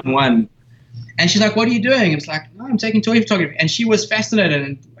 911. And she's like, what are you doing? And it's like, no, I'm taking toy photography. And she was fascinated,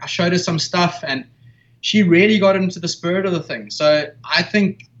 and I showed her some stuff, and she really got into the spirit of the thing. So I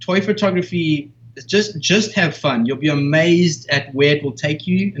think toy photography is just have fun. You'll be amazed at where it will take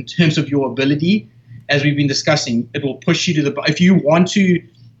you in terms of your ability. As we've been discussing, it will push you to if you want to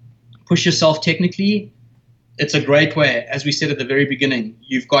push yourself technically, it's a great way. As we said at the very beginning,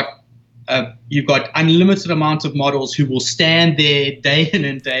 you've got unlimited amounts of models who will stand there day in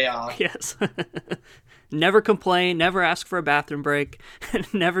and day out. Yes. Never complain, never ask for a bathroom break,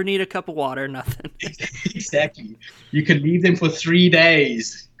 never need a cup of water, nothing. Exactly. You can leave them for 3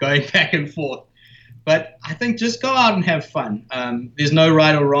 days going back and forth. But I think just go out and have fun. There's no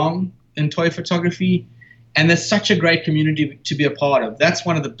right or wrong in toy photography, and there's such a great community to be a part of. That's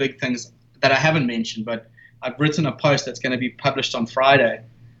one of the big things that I haven't mentioned, but I've written a post that's going to be published on Friday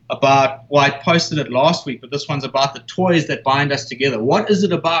about, well, I posted it last week, but this one's about the toys that bind us together. What is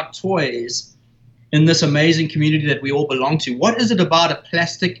it about toys in this amazing community that we all belong to? What is it about a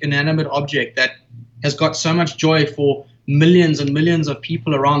plastic inanimate object that has got so much joy for millions and millions of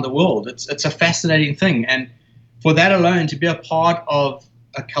people around the world? It's a fascinating thing. And for that alone, to be a part of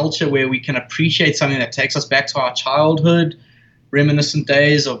a culture where we can appreciate something that takes us back to our childhood, reminiscent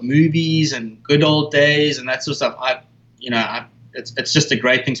days of movies and good old days and that sort of stuff, it's just a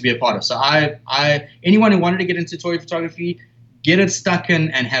great thing to be a part of. So anyone who wanted to get into toy photography, get it stuck in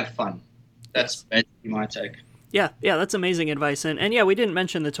and have fun. That's basically my take. Yeah, that's amazing advice. And yeah, we didn't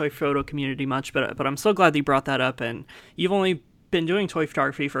mention the toy photo community much, but I'm so glad that you brought that up. And you've only been doing toy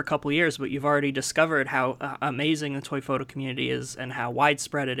photography for a couple of years, but you've already discovered how amazing the toy photo community is and how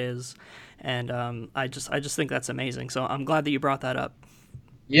widespread it is. And I just think that's amazing. So I'm glad that you brought that up.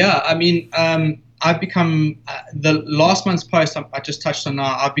 Yeah, I mean, I've become the last month's post I just touched on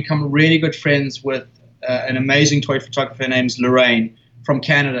now. I've become really good friends with an amazing toy photographer named Lorraine from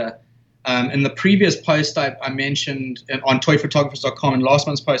Canada. In the previous post I mentioned on toyphotographers.com, in last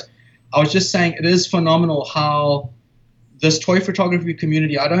month's post, I was just saying it is phenomenal how this toy photography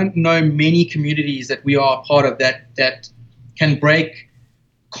community, I don't know many communities that we are a part of that can break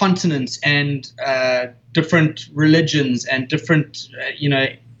continents and different religions and different,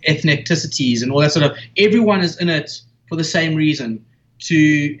 ethnicities and all that sort of. Everyone is in it for the same reason,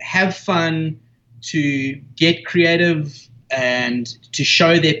 to have fun, to get creative, and to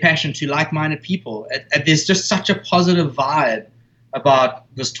show their passion to like-minded people. There's just such a positive vibe about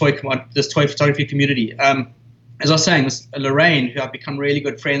this toy photography community. As I was saying, this Lorraine, who I've become really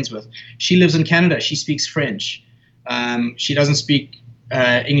good friends with, she lives in Canada. She speaks French. She doesn't speak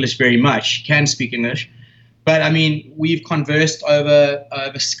English very much. She can speak English. But, I mean, we've conversed over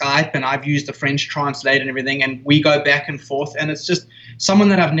Skype, and I've used the French translate and everything, and we go back and forth. And it's just someone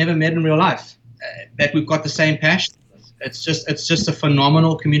that I've never met in real life that we've got the same passion. It's just a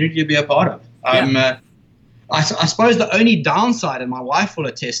phenomenal community to be a part of. Yeah. I suppose the only downside, and my wife will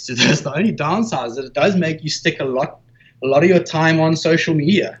attest to this, the only downside is that it does make you stick a lot of your time on social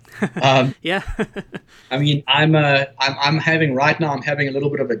media. Yeah. I mean, I'm having a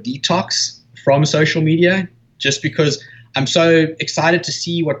little bit of a detox from social media, just because I'm so excited to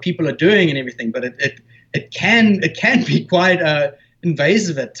see what people are doing and everything. But it can be quite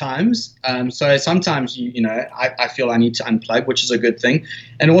invasive at times. So sometimes I feel I need to unplug, which is a good thing,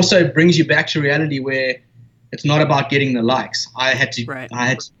 and also brings you back to reality where it's not about getting the likes. I had to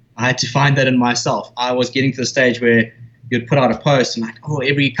find that in myself. I was getting to the stage where you'd put out a post and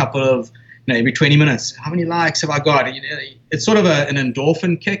every 20 minutes, how many likes have I got? It's sort of an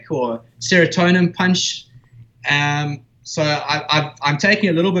endorphin kick or serotonin punch. So I'm taking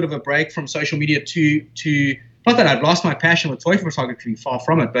a little bit of a break from social media to not that I've lost my passion with toy photography, far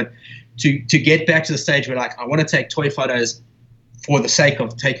from it, but to get back to the stage where I want to take toy photos for the sake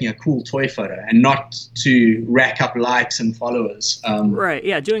of taking a cool toy photo and not to rack up likes and followers. Right.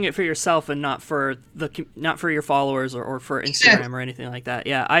 Yeah. Doing it for yourself and not for your followers or for Instagram Exactly. or anything like that.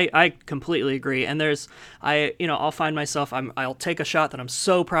 Yeah. I completely agree. And I'll find myself, I'll take a shot that I'm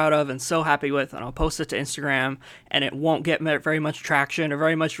so proud of and so happy with, and I'll post it to Instagram, and it won't get very much traction or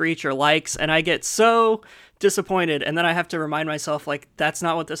very much reach or likes. And I get so disappointed, and then I have to remind myself, like, that's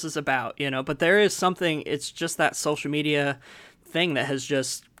not what this is about, but there is something. It's just that social media thing that has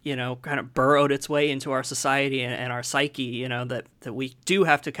just kind of burrowed its way into our society and our psyche, that we do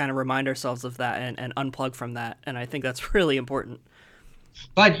have to kind of remind ourselves of that and unplug from that, and I think that's really important.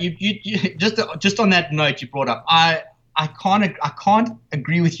 But you just on that note you brought up, I can't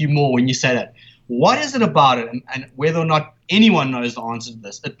agree with you more when you say that. What is it about it, and whether or not anyone knows the answer to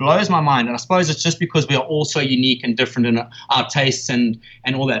this, it blows my mind. And I suppose it's just because we are all so unique and different in our tastes and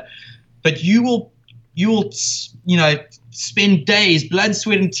all that. But you will spend days, blood,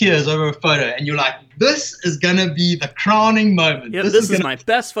 sweat, and tears over a photo, and you're like, this is gonna be the crowning moment. Yeah, this is my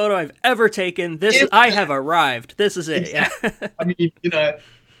best photo I've ever taken. I have arrived. This is it. Exactly. Yeah. I mean,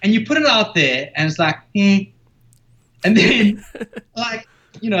 and you put it out there, and it's like, and then like,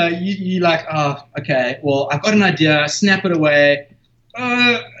 you like, oh, okay, well, I've got an idea, snap it away.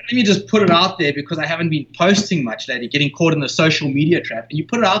 Let me just put it out there because I haven't been posting much lately, getting caught in the social media trap. And you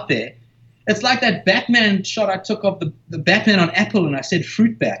put it out there. It's like that Batman shot I took of the Batman on Apple, and I said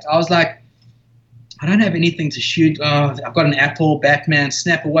fruit bat. I was like, I don't have anything to shoot. Oh, I've got an Apple, Batman,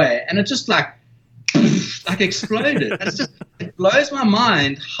 snap away. And it just like exploded. It blows my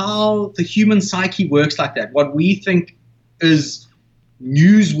mind how the human psyche works like that. What we think is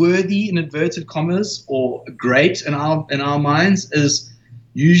newsworthy in inverted commas or great in our minds is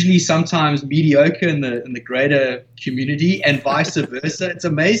usually sometimes mediocre in the greater community, and vice versa. It's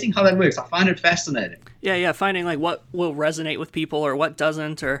amazing how that works. I find it fascinating. Yeah, finding like what will resonate with people or what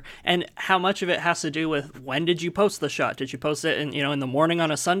doesn't, and how much of it has to do with when did you post the shot? Did you post it in the morning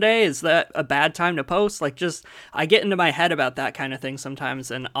on a Sunday? Is that a bad time to post? Like, just I get into my head about that kind of thing sometimes,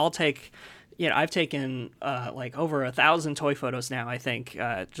 and I'll take. I've taken like over 1,000 toy photos now, I think,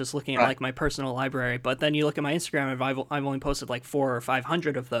 just looking at like my personal library. But then you look at my Instagram, and I've only posted like 400 or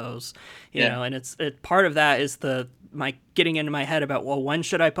 500 of those, you know, and part of that is my getting into my head about, well, when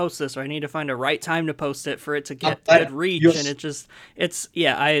should I post this? Or I need to find a right time to post it for it to get good reach. And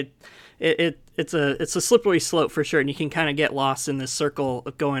it's a slippery slope for sure. And you can kind of get lost in this circle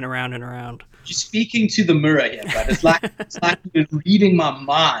of going around and around. You're speaking to the mirror here, but it's like you're reading my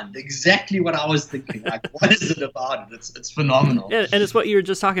mind. Exactly what I was thinking. Like, what is it about it? It's phenomenal. Yeah, and it's what you were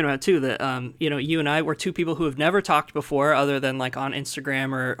just talking about too. That you and I were two people who have never talked before, other than like on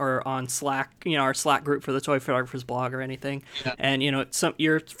Instagram or on Slack. Our Slack group for the Toy Photographers blog or anything. Yeah. And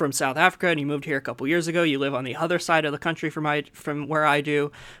you're from South Africa and you moved here a couple years ago. You live on the other side of the country from where I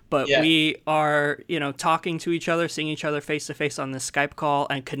do. But we are, talking to each other, seeing each other face to face on this Skype call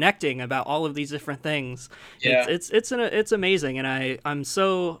and connecting about all of these different things. Yeah. It's amazing. And I'm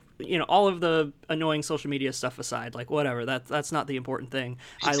so, all of the annoying social media stuff aside, like whatever, that's not the important thing.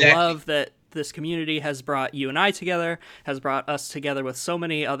 Exactly. I love that this community has brought you and I together, has brought us together with so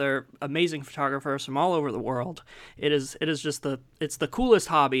many other amazing photographers from all over the world. It is just it's the coolest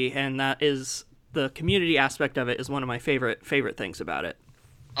hobby, and that is the community aspect of it is one of my favorite things about it.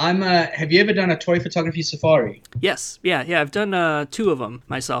 Have you ever done a toy photography safari? Yes. Yeah. I've done 2 of them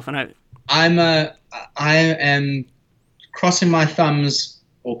myself, and I am crossing my thumbs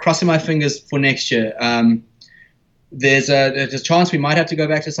or crossing my fingers for next year. There's a chance we might have to go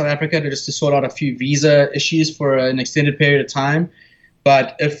back to South Africa to sort out a few visa issues for an extended period of time.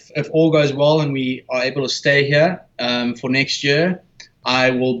 But if all goes well and we are able to stay here for next year, I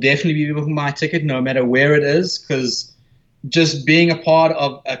will definitely be booking my ticket no matter where it is, because just being a part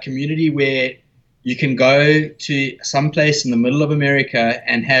of a community where you can go to some place in the middle of America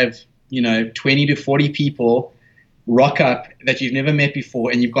and have 20 to 40 people rock up that you've never met before,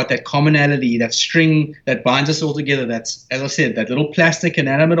 and you've got that commonality, that string that binds us all together, that's, as I said, that little plastic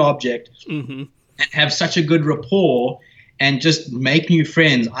inanimate object, and have such a good rapport and just make new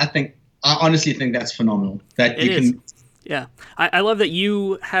friends. I honestly think that's phenomenal. That it is. Yeah. I love that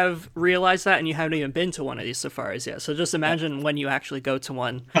you have realized that and you haven't even been to one of these safaris yet. So just imagine when you actually go to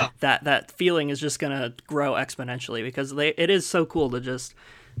one, that feeling is just going to grow exponentially, because it is so cool to just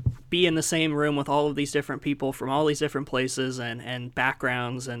be in the same room with all of these different people from all these different places and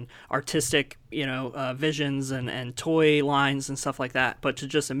backgrounds and artistic, visions and toy lines and stuff like that. But to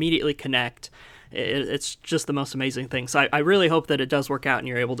just immediately connect, it's just the most amazing thing. So I really hope that it does work out and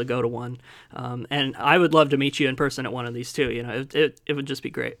you're able to go to one. And I would love to meet you in person at one of these too. It would just be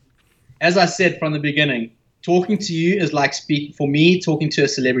great. As I said from the beginning, talking to you is like talking to a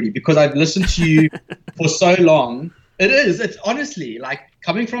celebrity, because I've listened to you for so long. It's honestly like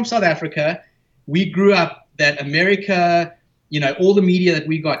coming from South Africa. We grew up that America, all the media that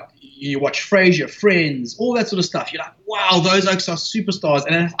we got, you watch Frasier, Friends, all that sort of stuff. You're like, wow, those oaks are superstars.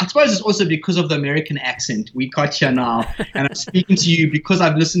 And I suppose it's also because of the American accent. We got here now, and I'm speaking to you because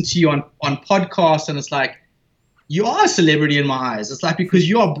I've listened to you on podcasts, and it's like, you are a celebrity in my eyes. It's like, because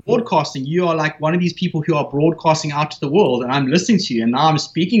you are broadcasting. You are like one of these people who are broadcasting out to the world, and I'm listening to you, and now I'm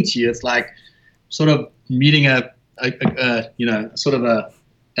speaking to you. It's like sort of meeting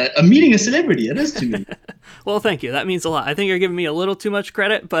meeting a celebrity. It is to me. Well, thank you. That means a lot. I think you're giving me a little too much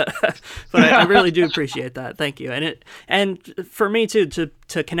credit, but I really do appreciate that. Thank you. And for me too,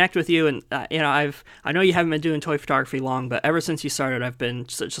 to connect with you, and I know you haven't been doing toy photography long, but ever since you started, I've been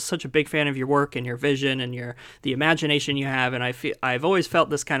such a big fan of your work and your vision and the imagination you have, and I've always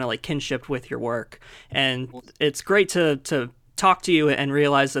felt this kind of like kinship with your work, and it's great to talk to you and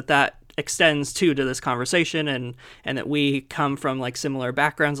realize that extends to this conversation, and that we come from like similar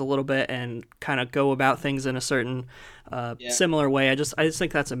backgrounds a little bit and kind of go about things in a certain similar way. I just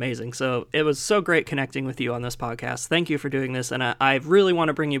think that's amazing. So it was so great connecting with you on this podcast. Thank you for doing this, and I really want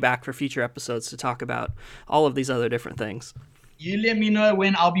to bring you back for future episodes to talk about all of these other different things. You let me know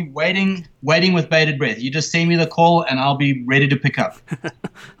when. I'll be waiting with bated breath. You just send me the call and I'll be ready to pick up.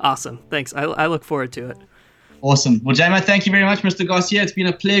 Awesome. Thanks. I look forward to it. Awesome. Well, Jamo, thank you very much, Mr. Garcia. It's been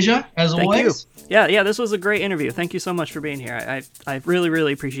a pleasure, as always. Thank you. Yeah, this was a great interview. Thank you so much for being here. I really,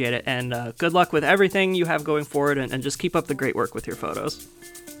 really appreciate it. And good luck with everything you have going forward, and just keep up the great work with your photos.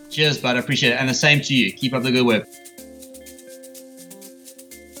 Cheers, bud. I appreciate it. And the same to you. Keep up the good work.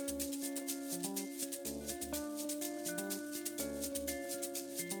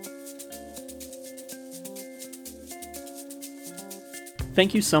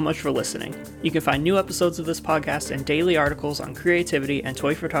 Thank you so much for listening. You can find new episodes of this podcast and daily articles on creativity and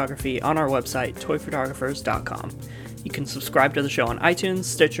toy photography on our website, toyphotographers.com. You can subscribe to the show on iTunes,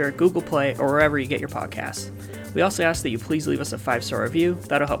 Stitcher, Google Play, or wherever you get your podcasts. We also ask that you please leave us a 5-star review.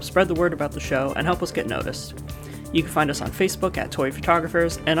 That'll help spread the word about the show and help us get noticed. You can find us on Facebook at Toy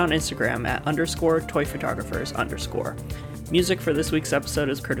Photographers and on Instagram at _toyphotographers_. Music for this week's episode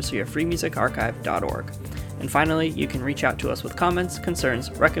is courtesy of freemusicarchive.org. And finally, you can reach out to us with comments, concerns,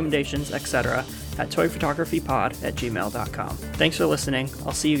 recommendations, etc. at toyphotographypod@gmail.com. Thanks for listening.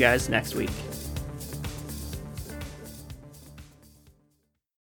 I'll see you guys next week.